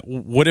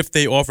 what if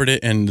they offered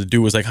it and the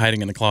dude was like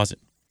hiding in the closet?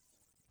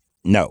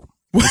 No.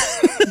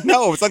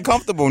 No, it's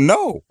uncomfortable.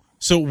 No.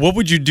 So what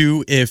would you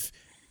do if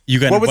you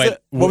got invited?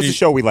 What was the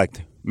show we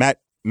liked? Matt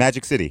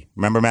Magic City.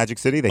 Remember Magic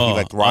City? That he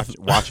liked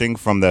watching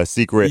from the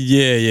secret.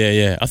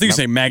 Yeah. I think you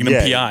say Magnum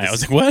PI. I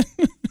was like, what?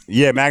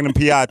 Yeah, Magnum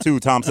PI too,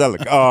 Tom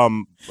Selleck.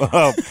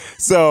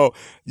 So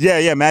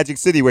Magic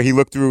City, where he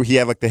looked through, he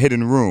had like the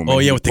hidden room. Oh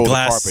yeah, with the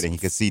glass carpet, and he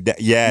could see.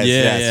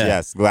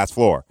 Yes, glass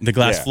floor. The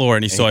glass floor,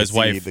 and he saw his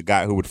wife. The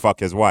guy who would fuck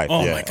his wife.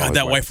 Oh my god,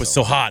 that wife was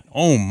so hot.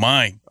 Oh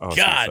my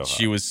god,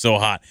 she was so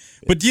hot.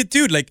 But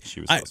dude, like,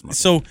 she was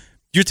so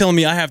you're telling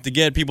me I have to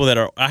get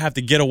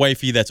a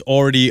wifey that's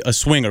already a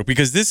swinger,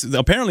 because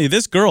apparently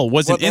this girl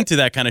wasn't into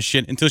that kind of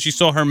shit until she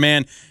saw her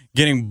man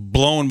getting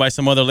blown by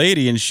some other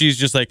lady, and she's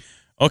just like,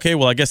 okay,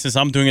 well, I guess since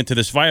I'm doing it to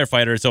this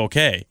firefighter, it's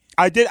okay.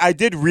 I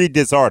did read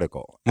this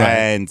article,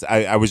 and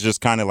I was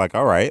just kind of like,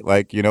 all right,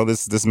 like,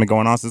 this has been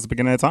going on since the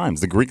beginning of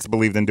times. The Greeks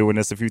believed in doing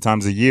this a few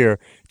times a year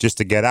just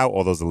to get out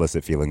all those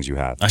illicit feelings you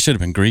have. I should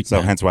have been Greek, so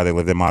man. Hence why they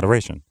lived in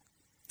moderation.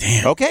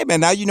 Damn. Okay, man,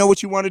 now you know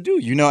what you want to do,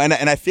 and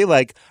I feel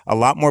like a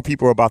lot more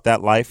people are about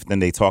that life than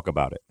they talk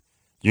about it.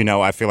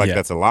 I feel like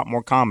that's a lot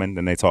more common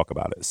than they talk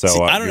about it.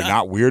 So you're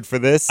not weird for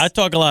this? I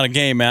talk a lot of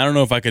game, man. I don't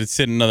know if I could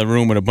sit in another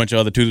room with a bunch of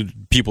other two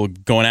people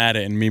going at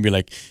it and maybe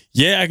like,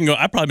 yeah, I can go.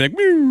 I'd probably be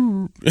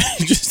like,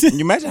 Can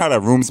you imagine how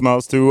that room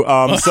smells too?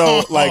 Remember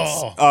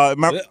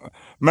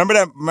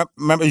that?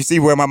 Remember, you see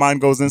where my mind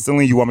goes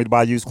instantly. You want me to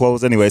buy used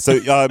clothes anyway. So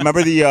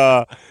remember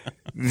the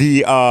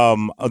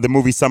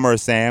movie Summer of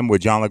Sam with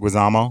John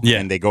Leguizamo? Yeah.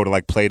 And they go to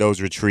like Plato's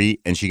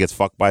retreat, and she gets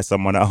fucked by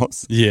someone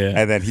else. Yeah.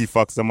 And then he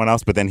fucks someone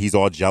else, but then he's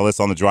all jealous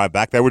on the drive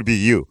back. That would be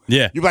you.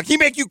 Yeah. You'd be like, he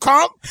make you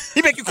come?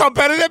 He make you come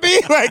better than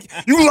me? Like,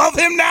 you love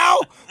him now?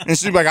 And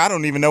she'd be like, I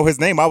don't even know his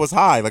name. I was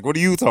high. Like, what are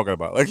you talking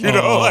about? Like,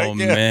 Oh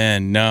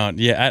man, no,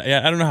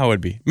 I don't know how it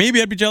would be.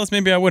 Maybe I'd be jealous.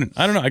 Maybe I wouldn't.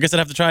 I don't know. I guess I'd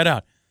have to try it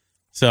out.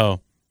 So.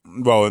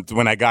 Well,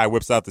 when that guy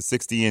whips out the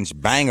 60-inch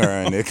banger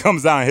and it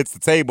comes down and hits the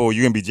table,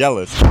 you're going to be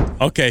jealous.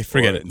 Okay,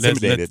 forget it.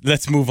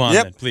 Let's move on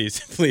then,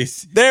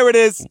 please. There it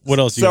is. What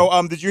else?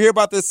 Did you hear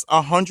about this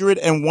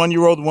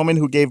 101-year-old woman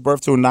who gave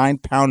birth to a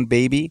 9-pound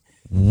baby?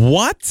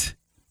 What?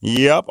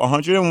 Yep,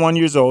 101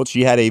 years old.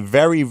 She had a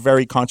very,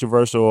 very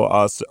controversial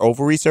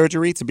ovary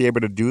surgery to be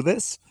able to do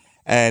this.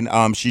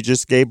 And she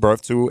just gave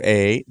birth to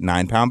a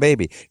 9-pound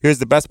baby. Here's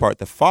the best part.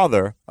 The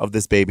father of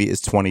this baby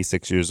is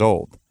 26 years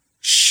old.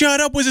 Shut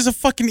up. Was this a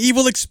fucking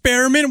evil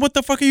experiment? What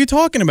the fuck are you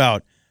talking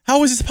about?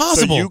 How is this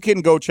possible? So you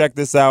can go check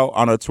this out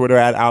on our Twitter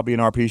at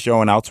AlbianRP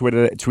Show, and I'll tweet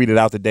it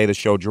out the day the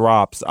show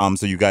drops,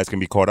 so you guys can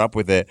be caught up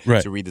with it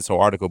to read this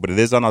whole article. But it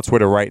is on our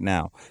Twitter right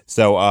now.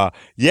 So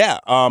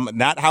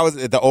not how is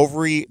it, the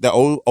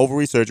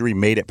ovary surgery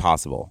made it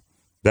possible.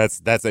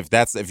 That's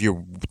if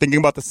you're thinking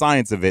about the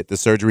science of it, the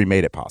surgery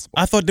made it possible.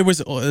 I thought there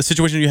was a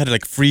situation where you had to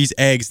like freeze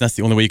eggs. And that's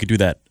the only way you could do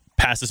that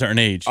past a certain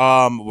age.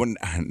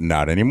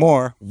 Not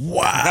anymore.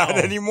 Wow. Not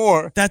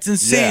anymore. That's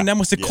insane. Yeah. That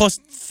must have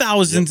cost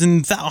thousands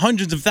and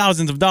hundreds of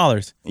thousands of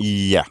dollars.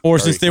 Yeah. Or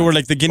since they were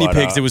like the guinea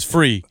pigs, it was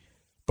free.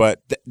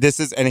 But this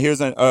is, and here's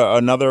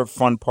another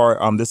fun part.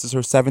 This is her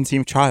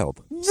 17th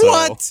child.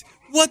 What?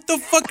 What the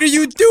fuck are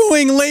you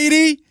doing,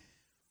 lady?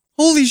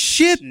 Holy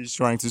shit. She's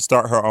trying to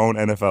start her own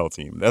NFL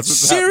team. That's what's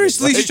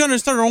seriously, happening, right? She's trying to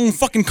start her own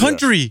fucking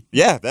country.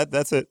 Yeah,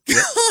 that's it.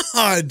 Yeah.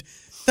 God,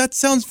 that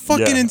sounds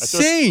fucking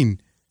insane.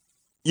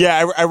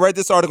 Yeah, I read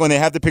this article, and they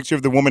have the picture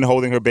of the woman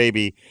holding her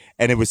baby,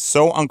 and it was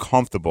so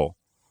uncomfortable.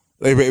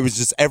 It was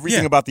just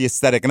everything about the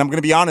aesthetic. And I'm going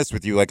to be honest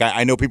with you. Like,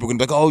 I know people can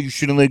be like, oh, you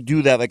shouldn't like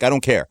do that. Like, I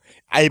don't care.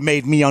 It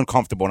made me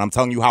uncomfortable, and I'm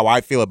telling you how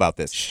I feel about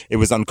this. It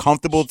was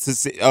uncomfortable to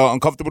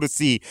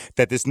see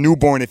that this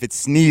newborn, if it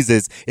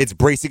sneezes, it's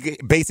basically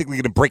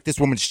going to break this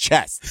woman's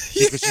chest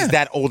because she's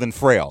that old and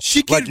frail.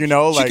 She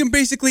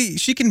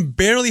can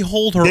barely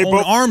hold her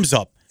own arms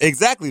up.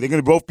 Exactly. They're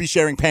going to both be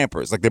sharing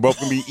Pampers. Like, they're both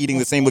going to be eating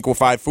the same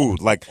liquefied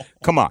food. Like,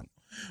 come on.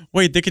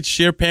 Wait, they could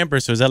share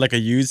Pampers, so is that like a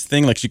used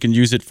thing? Like she can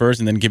use it first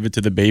and then give it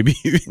to the baby?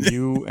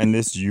 You and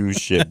this used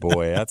shit,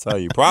 boy. I tell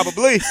you.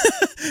 Probably.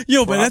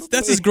 Yo, but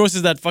that's as gross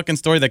as that fucking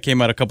story that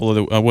came out a couple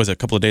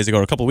of days ago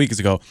or a couple of weeks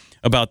ago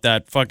about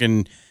that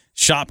fucking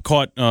shop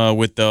caught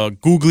with the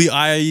googly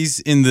eyes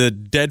in the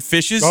dead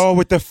fishes. Oh,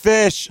 with the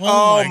fish.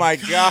 Oh my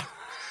God.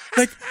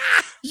 Like,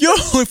 yo,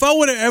 if I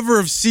would have ever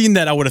have seen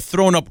that, I would have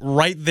thrown up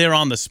right there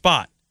on the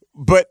spot.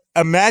 But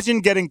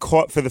imagine getting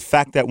caught for the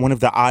fact that one of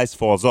the eyes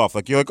falls off.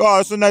 Like, you're like, oh,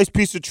 it's a nice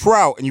piece of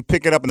trout. And you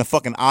pick it up and the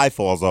fucking eye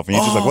falls off. And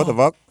you're just like, what the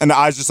fuck? And the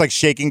eye's just like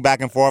shaking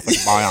back and forth.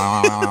 Like,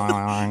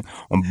 why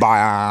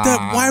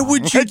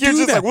would you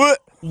do that? Like, what?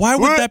 Why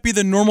would that be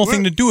the normal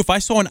thing to do? If I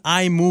saw an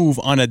eye move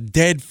on a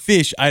dead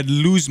fish, I'd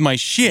lose my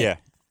shit. Yeah.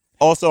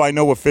 Also, I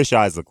know what fish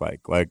eyes look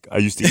like. Like, I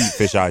used to eat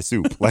fish eye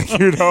soup. Like,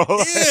 you know?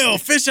 Ew,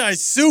 fish eye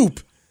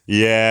soup.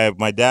 Yeah,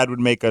 my dad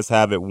would make us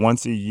have it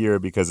once a year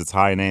because it's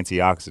high in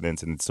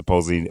antioxidants and it's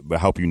supposedly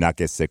help you not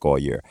get sick all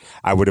year.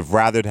 I would have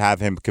rather have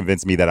him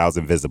convince me that I was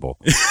invisible.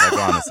 Like,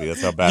 honestly,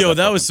 that's how bad. Yo,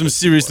 that was some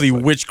seriously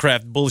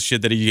witchcraft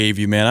bullshit that he gave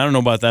you, man. I don't know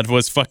about that. It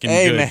was fucking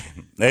good.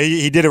 Man.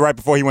 He did it right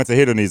before he went to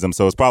hedonism,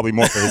 so it's probably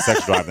more for his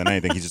sex drive than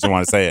anything. He just didn't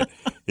want to say it.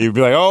 He'd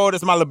be like, oh,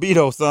 that's my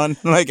libido, son.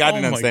 Like, I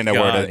didn't understand that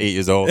word at 8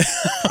 years old.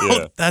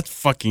 Yeah. That's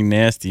fucking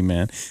nasty,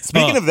 man.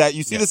 Speaking of that,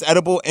 you see this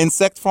edible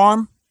insect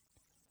farm?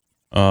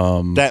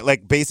 That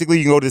like basically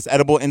you can go to this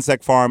edible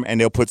insect farm and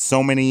they'll put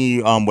so many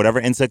whatever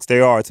insects they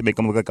are to make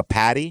them look like a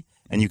patty,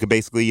 and you can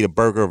basically eat a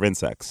burger of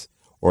insects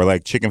or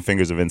like chicken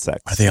fingers of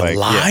insects. Are they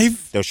alive? Yeah,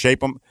 they'll shape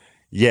them.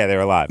 Yeah,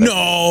 they're alive.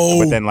 No.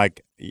 But then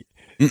like.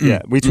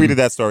 Yeah, we tweeted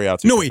that story out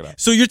too. No, wait.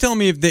 So you're telling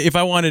me if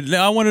I wanted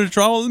to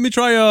try, let me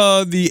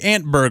try the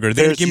ant burger.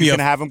 They give me you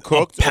can have them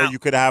cooked, or you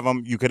could have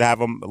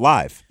them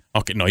live.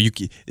 Okay, no, you.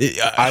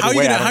 How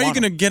are you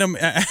gonna get them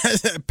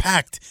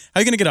packed? How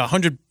are you gonna get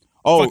 100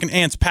 fucking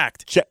ants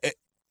packed?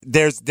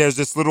 There's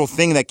this little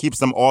thing that keeps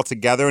them all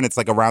together, and it's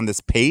like around this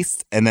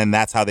paste, and then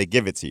that's how they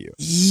give it to you.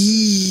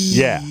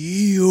 Yeah.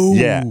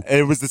 Yeah.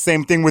 It was the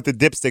same thing with the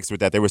dipsticks with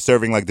that. They were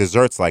serving like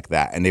desserts like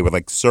that, and they would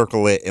like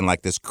circle it in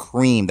like this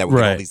cream that would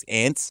get all these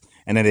ants.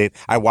 And then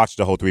I watched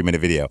the whole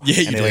 3-minute video.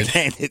 Yeah, you and did. they like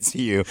hand it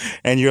to you,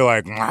 and you're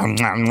like,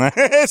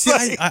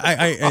 See,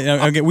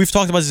 we've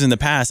talked about this in the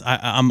past.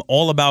 I'm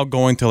all about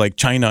going to like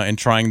China and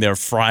trying their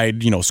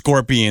fried,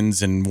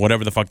 scorpions and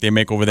whatever the fuck they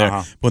make over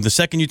there. But the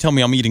second you tell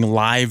me I'm eating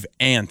live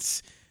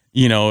ants,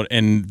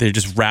 and they're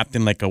just wrapped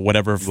in like a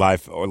whatever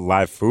live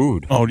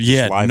food. Oh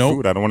yeah, live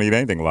food. I don't want to eat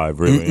anything live,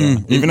 really.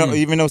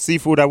 Even though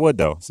seafood, I would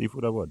though.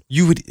 Seafood, I would.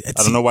 You would.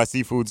 I don't know why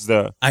seafood's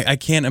the. I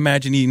can't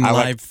imagine eating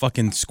live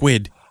fucking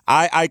squid.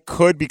 I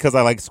could because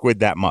I like squid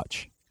that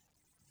much.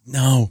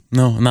 No,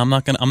 I'm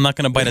not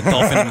gonna bite a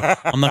dolphin.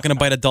 I'm not gonna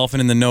bite a dolphin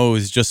in the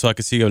nose just so I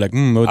can see like,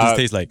 what does this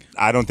taste like?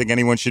 I don't think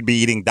anyone should be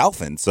eating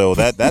dolphins, so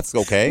that's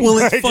okay. Well,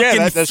 it's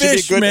fucking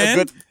fish, should be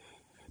man.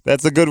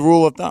 That's a good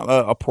rule of thumb.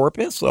 A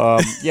porpoise? No.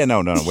 We're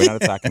not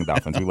attacking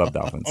dolphins. We love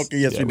dolphins. Okay,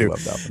 yes, we do.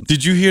 Love dolphins.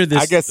 Did you hear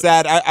this? I get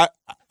sad.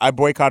 I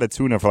boycotted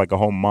tuna for like a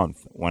whole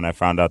month when I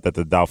found out that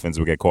the dolphins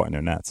would get caught in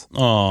their nets.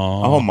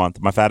 Aww. A whole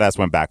month. My fat ass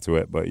went back to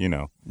it, but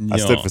I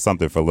stood for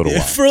something for a little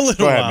while. For a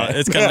little while.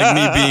 It's kind of like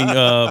me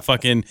being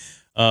fucking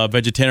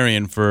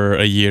vegetarian for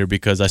a year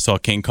because I saw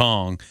King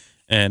Kong.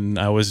 And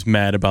I was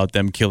mad about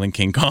them killing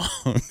King Kong,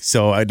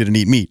 so I didn't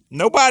eat meat.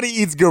 Nobody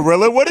eats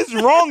gorilla. What is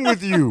wrong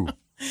with you?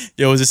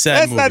 It was a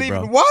sad movie, That's not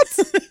even what?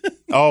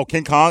 Oh,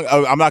 King Kong.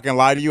 I'm not gonna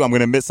lie to you. I'm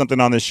gonna admit something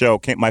on this show.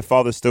 My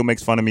father still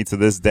makes fun of me to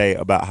this day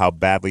about how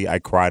badly I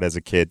cried as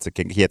a kid.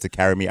 He had to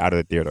carry me out of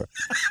the theater.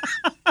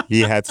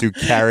 He had to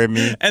carry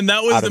me. And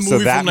that was the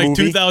movie from like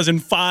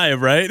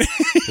 2005, right?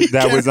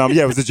 That was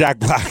it was the Jack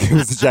Black. It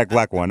was the Jack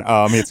Black one.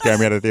 He had to carry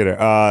me out of the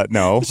theater.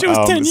 No. She was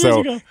 10 years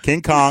ago.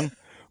 King Kong.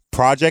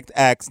 Project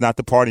X, not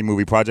the party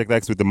movie, Project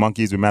X with the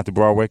monkeys with Matthew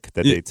Broderick,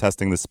 that they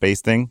testing the space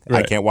thing.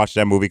 Right. I can't watch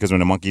that movie because when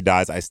the monkey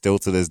dies, I still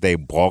to this day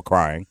bawl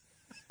crying.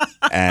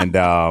 And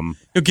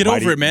get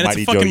over it, man. It's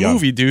a fucking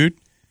movie, dude.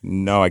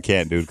 No, I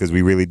can't, dude, because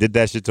we really did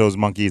that shit to those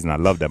monkeys, and I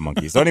love that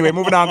monkey. So anyway,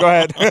 moving on. Go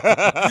ahead.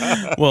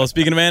 Well,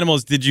 speaking of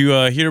animals, did you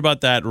hear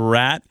about that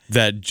rat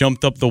that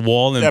jumped up the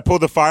wall and that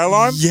pulled the fire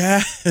alarm?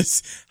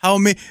 Yes.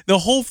 The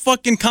whole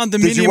fucking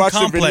condominium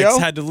complex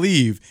had to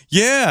leave.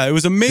 Yeah, it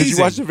was amazing. Did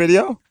you watch the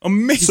video?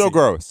 Amazing. So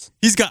gross.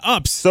 He's got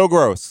ups. So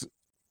gross.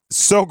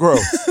 So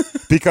gross.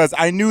 Because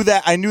I knew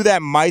that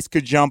mice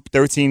could jump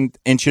 13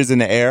 inches in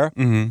the air.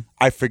 Mm-hmm.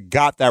 I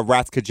forgot that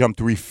rats could jump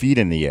 3 feet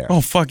in the air.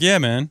 Oh, fuck yeah,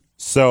 man.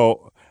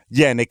 So,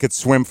 yeah, and they could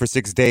swim for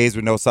 6 days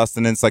with no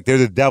sustenance. Like, they're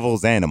the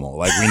devil's animal.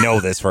 Like, we know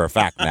this for a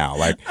fact now.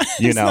 Like,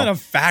 it's not a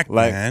fact,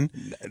 like, man.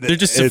 They're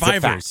just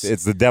survivors.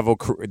 It's the devil.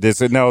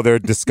 No, they're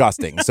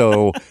disgusting.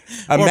 So,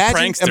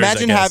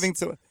 imagine having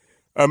to...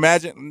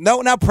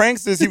 No, not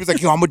pranksters. He was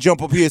like, yo, I'm going to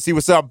jump up here, see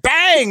what's up.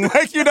 Bang!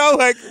 Like,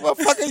 well,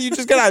 fucker, you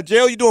just got out of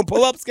jail. You doing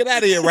pull-ups? Get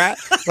out of here, rat.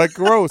 Like,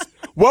 gross.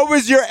 What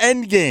was your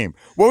end game?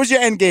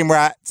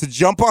 Rat? To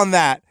jump on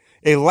that.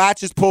 It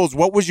latches, pulls.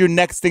 What was your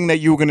next thing that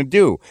you were going to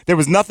do? There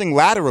was nothing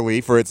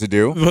laterally for it to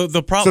do.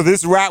 The problem. So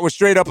this rat was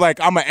straight up like,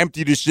 I'm going to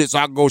empty this shit so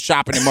I can go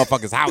shopping in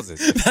motherfuckers' houses.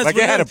 Like,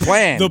 it had a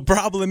plan. The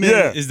problem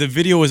is the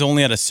video was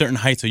only at a certain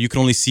height, so you could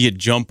only see it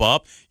jump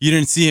up. You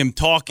didn't see him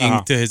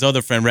talking to his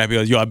other friend, rat. He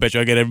goes, yo, I bet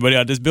you I get everybody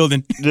out of this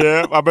building.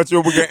 Yeah, I bet you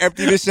we're going to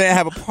empty this shit and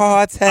have a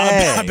party.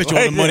 I bet you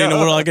all the money in the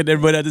world I'll get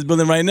everybody out of this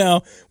building right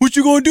now. What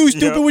you going to do,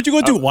 stupid? What you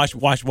going to do? Watch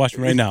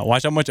me right now.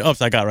 Watch how much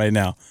ups I got right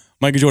now.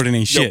 Michael Jordan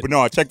ain't shit. Yo, but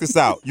no, check this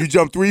out. You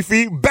jump 3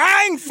 feet,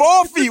 bang,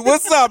 4 feet.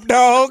 What's up,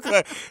 dog?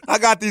 I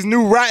got these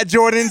new rat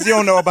Jordans. You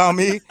don't know about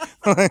me.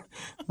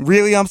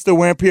 Really? I'm still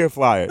wearing Pier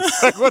Flyers.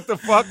 Like, what the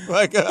fuck?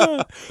 Like,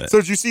 so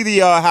did you see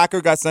the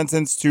hacker got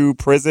sentenced to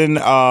prison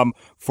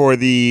for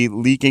the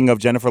leaking of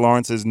Jennifer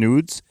Lawrence's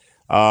nudes?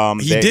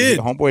 He did.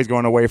 Homeboy's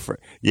going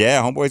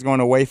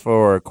away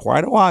for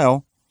quite a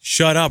while.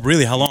 Shut up.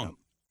 Really? How long?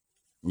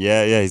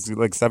 Yeah. He's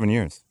like 7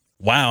 years.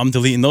 Wow, I'm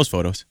deleting those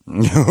photos.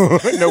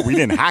 No, we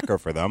didn't hack her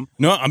for them.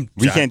 No,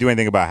 we can't do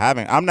anything about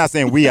having. I'm not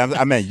saying we.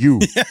 I meant you.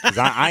 Because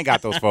I ain't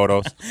got those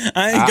photos.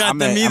 I ain't got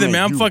them either,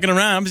 man. I'm fucking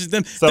around. I'm just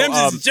them. So, them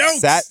just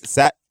jokes.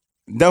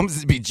 Them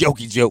just be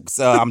jokey jokes.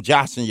 I'm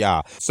joshing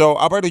y'all. So,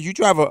 Alberto, you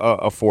drive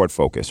a Ford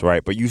Focus,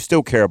 right? But you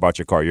still care about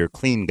your car. You're a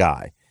clean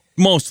guy.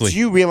 Mostly. Do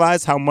you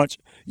realize how much?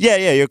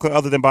 Yeah. You're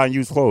other than buying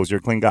used clothes,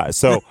 you're a clean guy.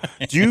 So,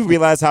 do you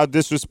realize how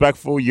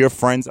disrespectful your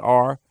friends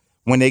are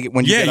When you Yeah,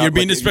 get you're up,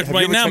 being like, disrespectful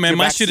have you right ever now, checked man. your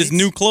My back shit is seats?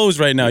 new clothes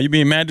right now. You're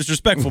being mad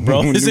disrespectful,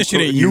 bro. This shit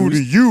ain't new to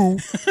used. you.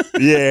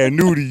 Yeah,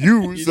 new to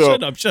you. So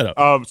Shut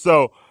up.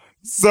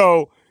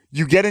 So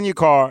you get in your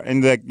car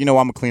and like, I'm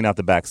gonna clean out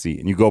the back seat,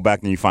 and you go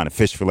back and you find a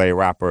fish fillet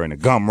wrapper and a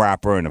gum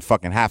wrapper and a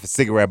fucking half a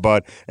cigarette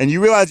butt, and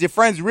you realize your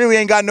friends really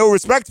ain't got no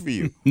respect for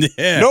you.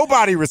 Yeah.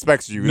 Nobody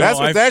respects you. That's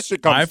what that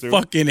shit comes to. I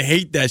fucking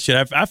hate that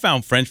shit. I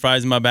found French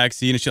fries in my back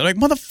seat and shit. Like,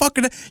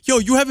 motherfucker, yo,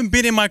 you haven't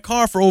been in my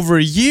car for over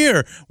a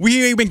year.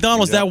 We ate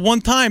McDonald's that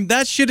one time.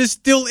 That shit is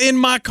still in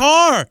my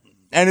car.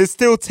 And it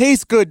still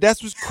tastes good.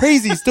 That's what's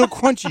crazy. It's still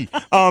crunchy.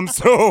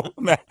 So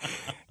man,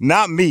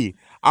 not me.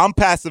 I'm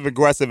passive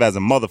aggressive as a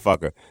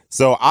motherfucker.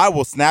 So I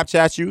will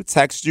Snapchat you,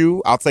 text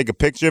you. I'll take a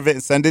picture of it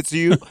and send it to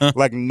you.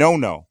 Like,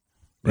 no.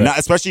 Right. Not,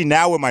 especially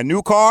now with my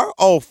new car.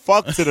 Oh,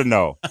 fuck to the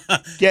no.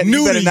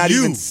 You better not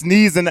even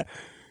sneeze in.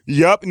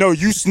 Yup. No,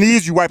 you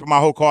sneeze, you wiping my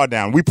whole car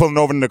down. We pulling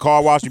over in the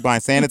car wash, you buying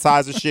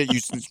sanitizer shit,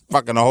 you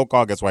fucking the whole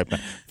car gets wiped down.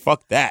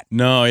 Fuck that.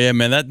 No, yeah,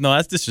 man.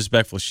 That's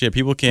disrespectful shit.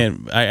 People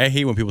can't. I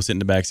hate when people sit in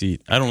the back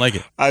seat. I don't like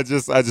it. I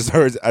just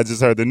heard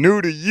the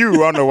new to you. I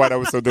don't know why that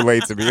was so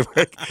delayed to me.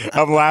 Like,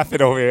 I'm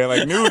laughing over here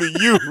like new to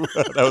you.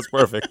 That was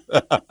perfect.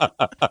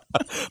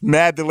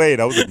 Mad delayed.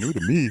 I was like new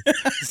to me.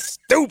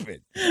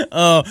 Stupid.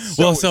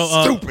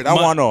 Stupid. I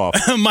want off.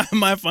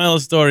 My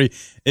final story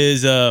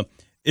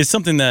is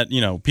something that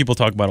people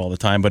talk about all the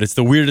time, but it's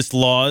the weirdest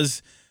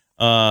laws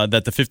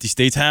that the 50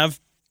 states have.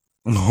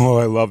 Oh,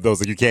 I love those.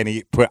 Like, you can't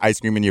put ice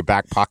cream in your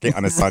back pocket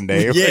on a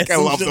Sunday. Yeah, I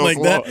love those like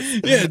laws.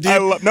 that. Yeah,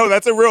 dude. No,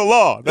 that's a real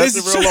law. That's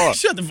a real law.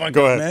 Shut the fuck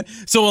Go up, ahead.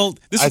 man. So,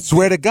 I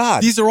swear to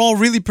God, these are all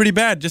really pretty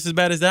bad, just as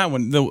bad as that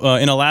one.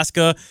 In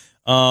Alaska,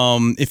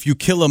 if you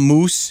kill a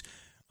moose,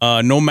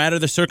 no matter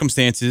the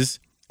circumstances,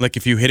 like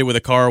if you hit it with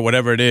a car or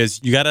whatever it is,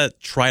 you gotta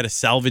try to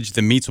salvage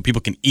the meat so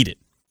people can eat it.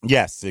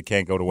 yes, it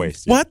can't go to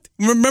waste. What?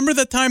 Remember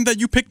the time that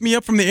you picked me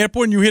up from the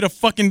airport and you hit a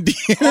fucking deer?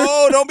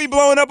 Oh, don't be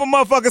blowing up a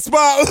motherfucking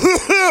spot.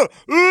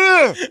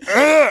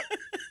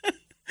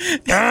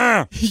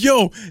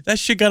 Yo, that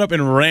shit got up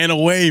and ran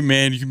away,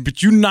 man.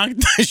 But you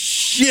knocked the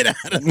shit out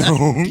of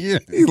that deer.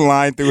 He's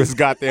lying through his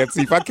goddamn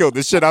teeth. I killed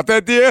the shit out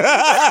that deer.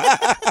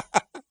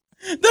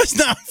 That's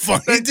not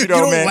funny, dude. You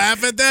don't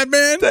laugh at that,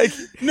 man.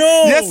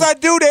 No. Yes, I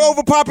do. They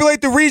overpopulate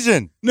the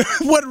region.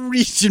 What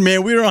region,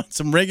 man? We were on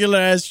some regular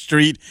ass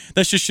street.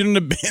 That shit shouldn't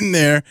have been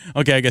there.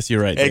 Okay, I guess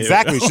you're right.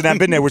 Exactly. Shouldn't have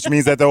been there, which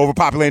means that they're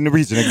overpopulating the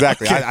region.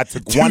 Exactly. Okay. I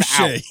took one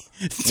out.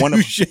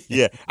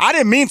 Yeah. I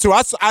didn't mean to.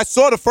 I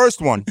saw the first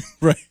one.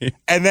 Right.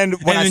 And then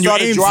when I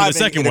started driving, the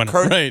second one.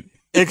 Right.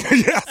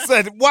 I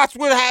said, watch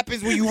what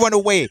happens when you run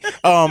away.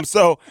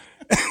 So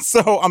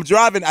I'm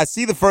driving. I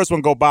see the first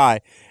one go by,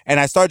 and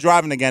I start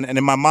driving again. And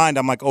in my mind,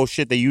 I'm like, oh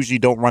shit, they usually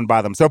don't run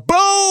by them. So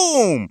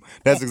boom!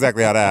 That's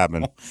exactly how that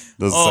happened.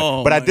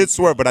 But I did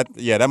swear. But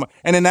and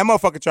then that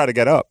motherfucker tried to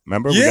get up.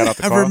 Remember? Yeah, we got out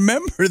the car, I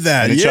remember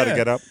that. And he tried to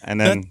get up, and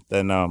then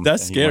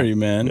that's scary,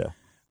 man. Yeah.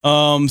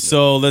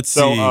 So let's see.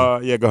 Go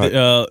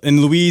ahead.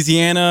 In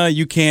Louisiana,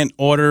 you can't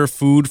order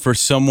food for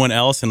someone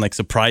else and like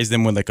surprise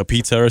them with like a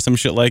pizza or some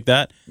shit like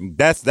that.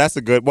 That's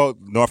a good. Well,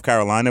 North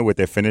Carolina with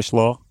their Finnish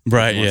law,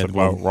 right? Yeah,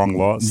 wrong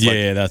laws.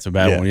 Yeah, that's a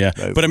bad one. Yeah,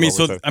 but I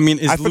mean,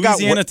 is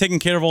Louisiana taking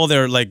care of all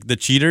their like the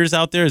cheaters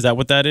out there? Is that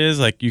what that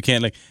is? Like, you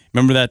can't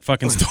remember that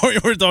fucking story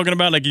we were talking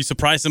about? Like, you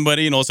surprise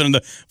somebody and all of a sudden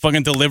the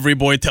fucking delivery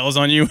boy tells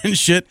on you and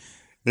shit.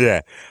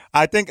 Yeah,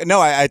 I think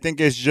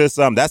it's just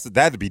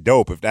that'd be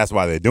dope if that's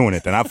why they're doing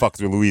it. Then I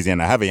fucks with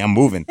Louisiana heavy. I'm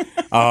moving.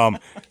 Yeah.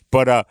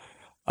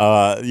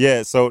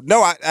 So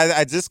no,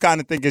 I just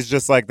kind of think it's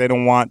just like they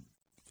don't want.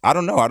 I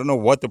don't know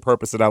what the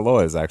purpose of that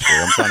law is. Actually,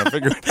 I'm trying to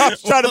figure it out. I'm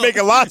trying to make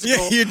it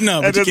logical.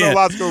 But there's no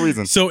logical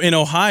reason. So in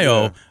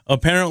Ohio,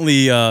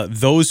 apparently,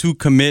 those who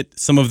commit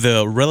some of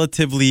the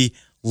relatively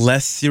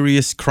less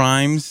serious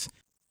crimes,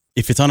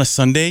 if it's on a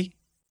Sunday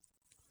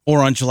or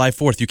on July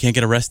 4th, you can't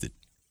get arrested.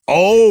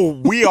 Oh,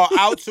 we are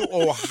out to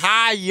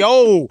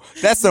Ohio.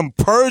 That's some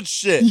purge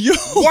shit. Yo.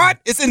 What?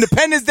 It's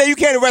Independence Day. You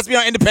can't arrest me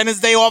on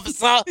Independence Day,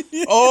 officer.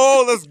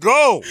 Oh, let's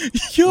go.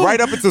 Yo. Right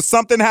up until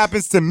something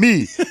happens to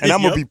me. And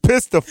I'm going to be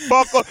pissed the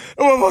fuck off.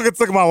 That motherfucker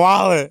took my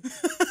wallet.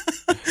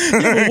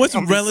 Yeah, what's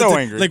so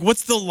angry. Like,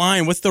 what's the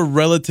line? What's the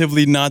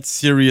relatively not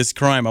serious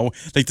crime?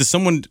 Like, does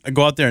someone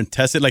go out there and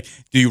test it? Like,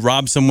 do you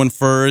rob someone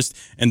first,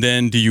 and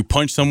then do you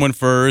punch someone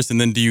first, and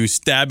then do you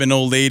stab an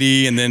old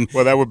lady, and then?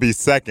 Well, that would be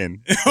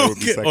second. That would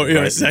be second,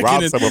 right? Second, you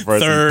rob someone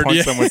first, third, and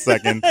punch someone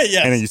second,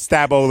 Yes. and then you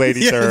stab old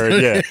lady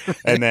third, yeah,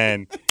 and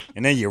then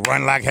you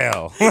run like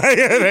hell.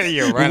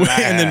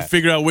 And then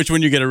figure out which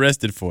one you get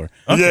arrested for.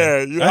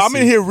 Okay, yeah, I'm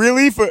in here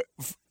really for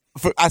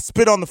I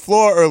spit on the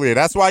floor earlier.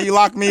 That's why you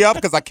locked me up,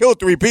 because I killed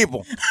 3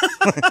 people.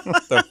 What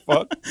the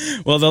fuck?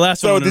 Well, the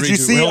last one. So did you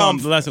see?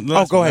 The last one.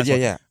 Go ahead.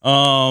 Yeah.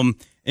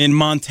 In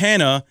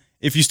Montana,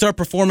 if you start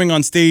performing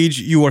on stage,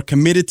 you are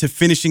committed to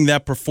finishing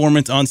that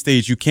performance on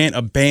stage. You can't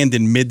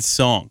abandon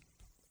mid-song.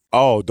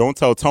 Oh, don't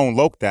tell Tone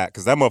Loc that,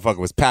 because that motherfucker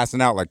was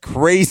passing out like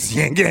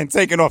crazy and getting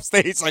taken off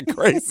stage like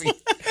crazy.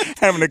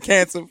 having to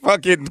cancel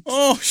fucking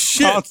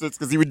concerts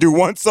because he would do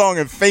one song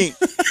and faint,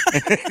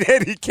 and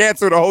then he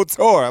canceled the whole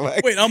tour.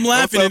 Like, wait, I'm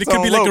laughing. It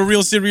could be like a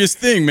real serious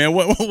thing, man.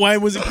 Why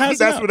was it passing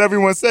That's out? what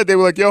everyone said. They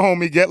were like, "Yo,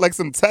 homie, get like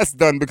some tests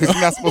done because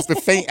you're not supposed to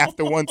faint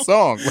after one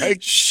song."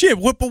 Like, shit.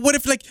 But what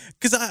if like,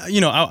 because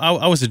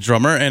I was a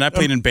drummer and I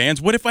played in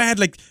bands. What if I had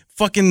like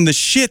fucking the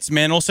shits,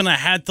 man? All of a sudden I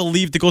had to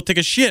leave to go take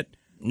a shit.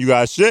 You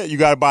got shit. You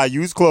got to buy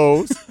used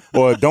clothes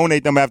or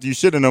donate them after you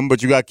shit in them,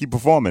 but you got to keep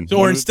performing.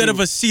 Or instead of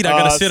a seat, I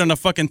got to sit on a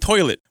fucking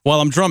toilet while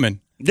I'm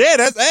drumming. Yeah,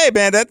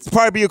 that's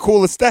probably be a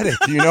cool aesthetic.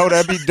 You know,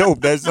 that'd be dope.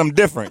 That's something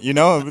different. You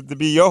know, to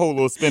be your whole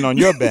little spin on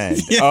your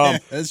band.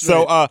 That's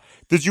so, right.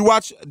 do you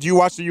watch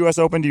the U.S.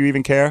 Open? Do you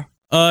even care?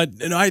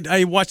 No,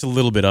 I watched a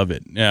little bit of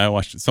it. Yeah, I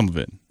watched some of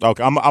it.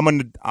 Okay, I'm a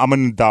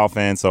Nadal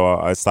fan, so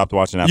I stopped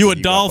watching after You a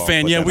he doll got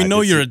fan? off, Yeah, we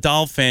know you're a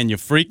doll fan. You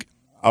freak.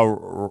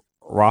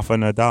 Rafa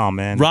Nadal,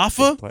 man.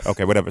 Rafa?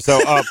 Okay, whatever.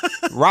 So,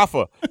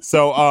 Rafa.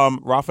 So,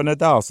 Rafa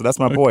Nadal. So that's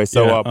my boy.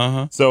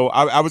 So, so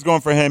I was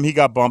going for him. He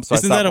got bumped. So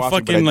Isn't I that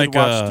stopped a watching,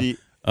 fucking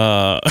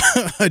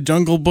a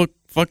Jungle Book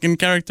fucking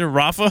character,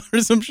 Rafa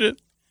or some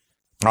shit?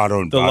 I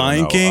don't. The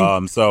Lion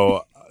King.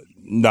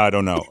 No, I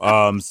don't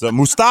know. So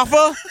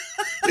Mustafa.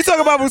 You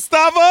talking about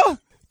Mustafa?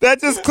 That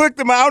just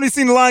clicked in my. I only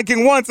seen the Lion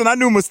King once, and I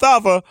knew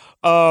Mustafa.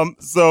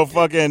 So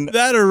fucking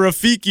that or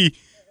Rafiki.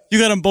 You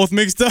got them both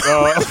mixed up.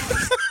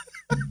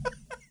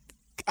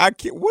 I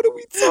can't. What are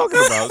we talking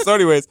about? So,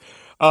 anyways,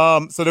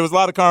 so there was a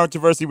lot of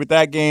controversy with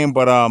that game,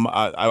 but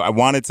I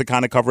wanted to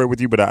kind of cover it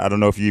with you, but I don't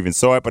know if you even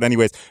saw it. But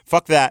anyways,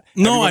 fuck that.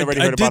 No, Everyone already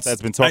heard about that.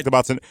 It's been talked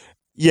about.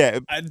 Yeah,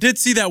 I did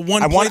see that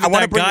one play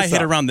that guy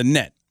hit around the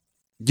net.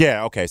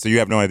 Yeah, okay, so you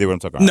have no idea what I'm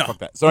talking about. No. Fuck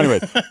that. So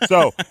anyways,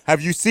 so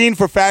have you seen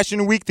for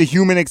Fashion Week the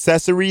human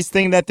accessories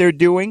thing that they're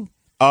doing?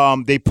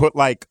 They put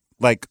like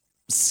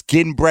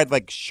skin bred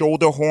like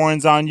shoulder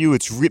horns on you.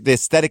 It's the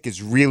aesthetic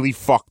is really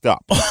fucked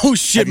up. Oh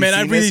shit, man!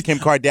 I really Kim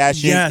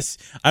Kardashian. Yes,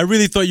 I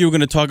really thought you were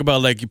going to talk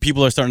about like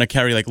people are starting to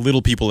carry like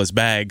little people as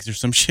bags or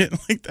some shit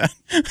like that.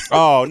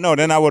 Oh no,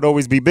 then I would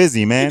always be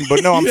busy, man.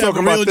 But no, I'm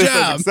talking about this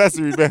as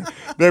accessories, man.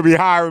 They be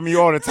hiring me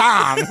all the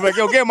time. It's like,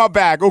 yo, get my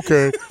bag,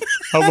 okay?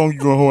 How long you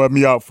gonna hold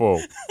me out for?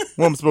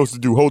 What am I supposed to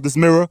do? Hold this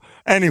mirror?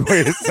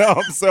 Anyway,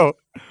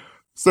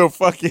 so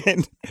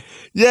fucking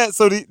yeah.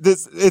 So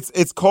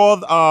it's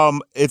called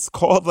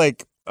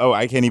like, oh,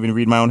 I can't even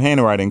read my own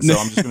handwriting, so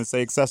I'm just gonna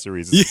say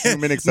accessories. It's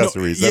human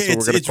accessories. That's what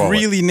we're gonna call it.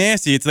 It's really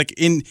nasty. It's like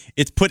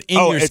it's put in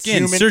your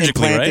skin human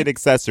surgically, implanted right?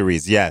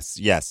 accessories. Yes.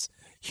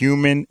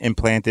 Human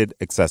implanted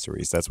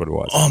accessories. That's what it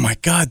was. Oh my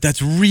god,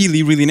 that's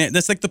really really nasty.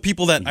 That's like the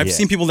people that I've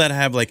seen people that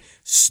have like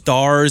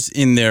stars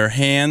in their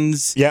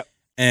hands. Yep.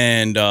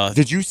 And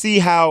did you see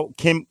how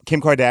Kim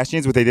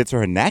Kardashian's what they did to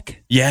her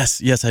neck?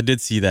 Yes, I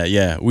did see that.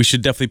 Yeah, we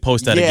should definitely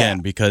post that again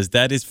because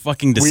that is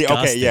fucking disgusting.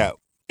 Okay, yeah.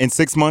 In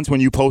 6 months when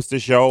you post the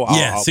show,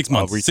 I'll 6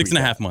 months,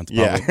 6.5 months.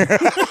 Probably. Yeah.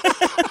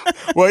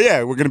 Well,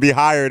 yeah, we're gonna be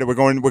hired. We're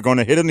going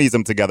to hit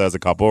them together as a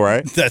couple,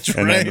 right? That's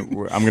right. And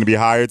then I'm gonna be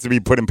hired to be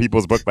put in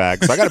people's book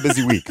bags. So I got a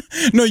busy week.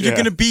 No, you're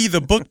gonna be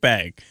the book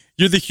bag.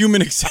 You're the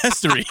human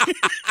accessory.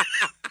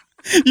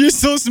 You're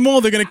so small,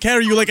 they're going to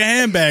carry you like a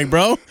handbag,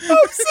 bro. I'm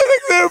sitting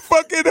there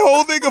fucking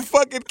holding a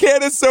fucking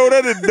can of soda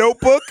and a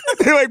notebook.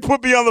 They like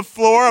put me on the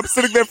floor. I'm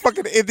sitting there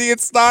fucking Indian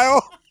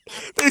style.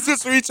 They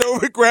just reach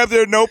over and grab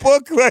their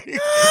notebook. Like,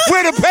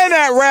 where the pen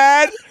at,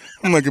 Rad?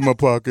 I'm like, in my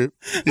pocket.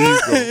 Here you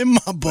go. In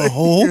my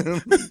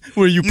butthole.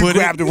 Where you put it? You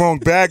grabbed the wrong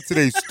bag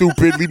today,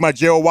 stupid. Leave my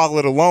jail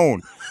wallet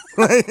alone.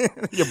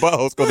 Your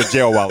butthole's called the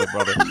jail wallet,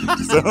 brother.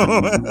 So.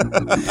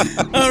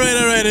 All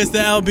right. It's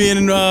the Albion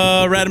and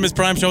Radames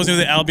Prime show. It's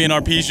the Albion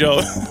RP show.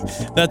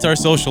 That's our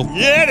social.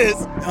 Yeah, it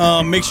is.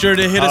 Make sure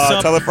to hit us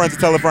up. Tell a friend to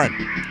tell a friend.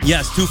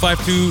 Yes,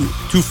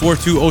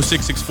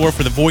 252-242-0664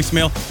 for the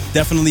voicemail.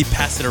 Definitely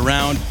pass it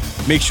around.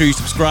 Make sure you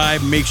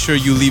subscribe. Make sure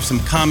you leave some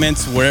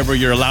comments wherever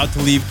you're allowed to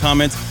leave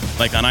comments,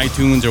 like on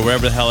iTunes or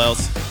wherever the hell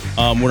else.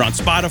 We're on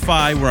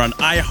Spotify. We're on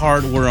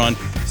iHeart. We're on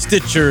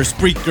Stitcher,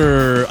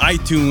 Spreaker,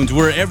 iTunes.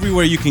 We're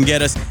everywhere you can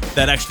get us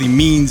that actually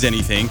means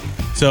anything.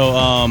 So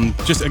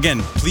just,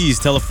 again, please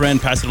tell a friend,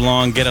 pass it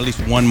along, get at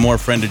least one more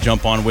friend to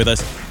jump on with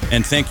us.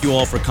 And thank you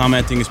all for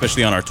commenting,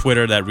 especially on our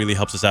Twitter. That really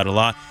helps us out a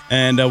lot.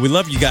 And we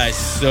love you guys.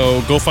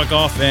 So go fuck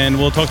off, and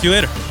we'll talk to you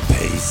later.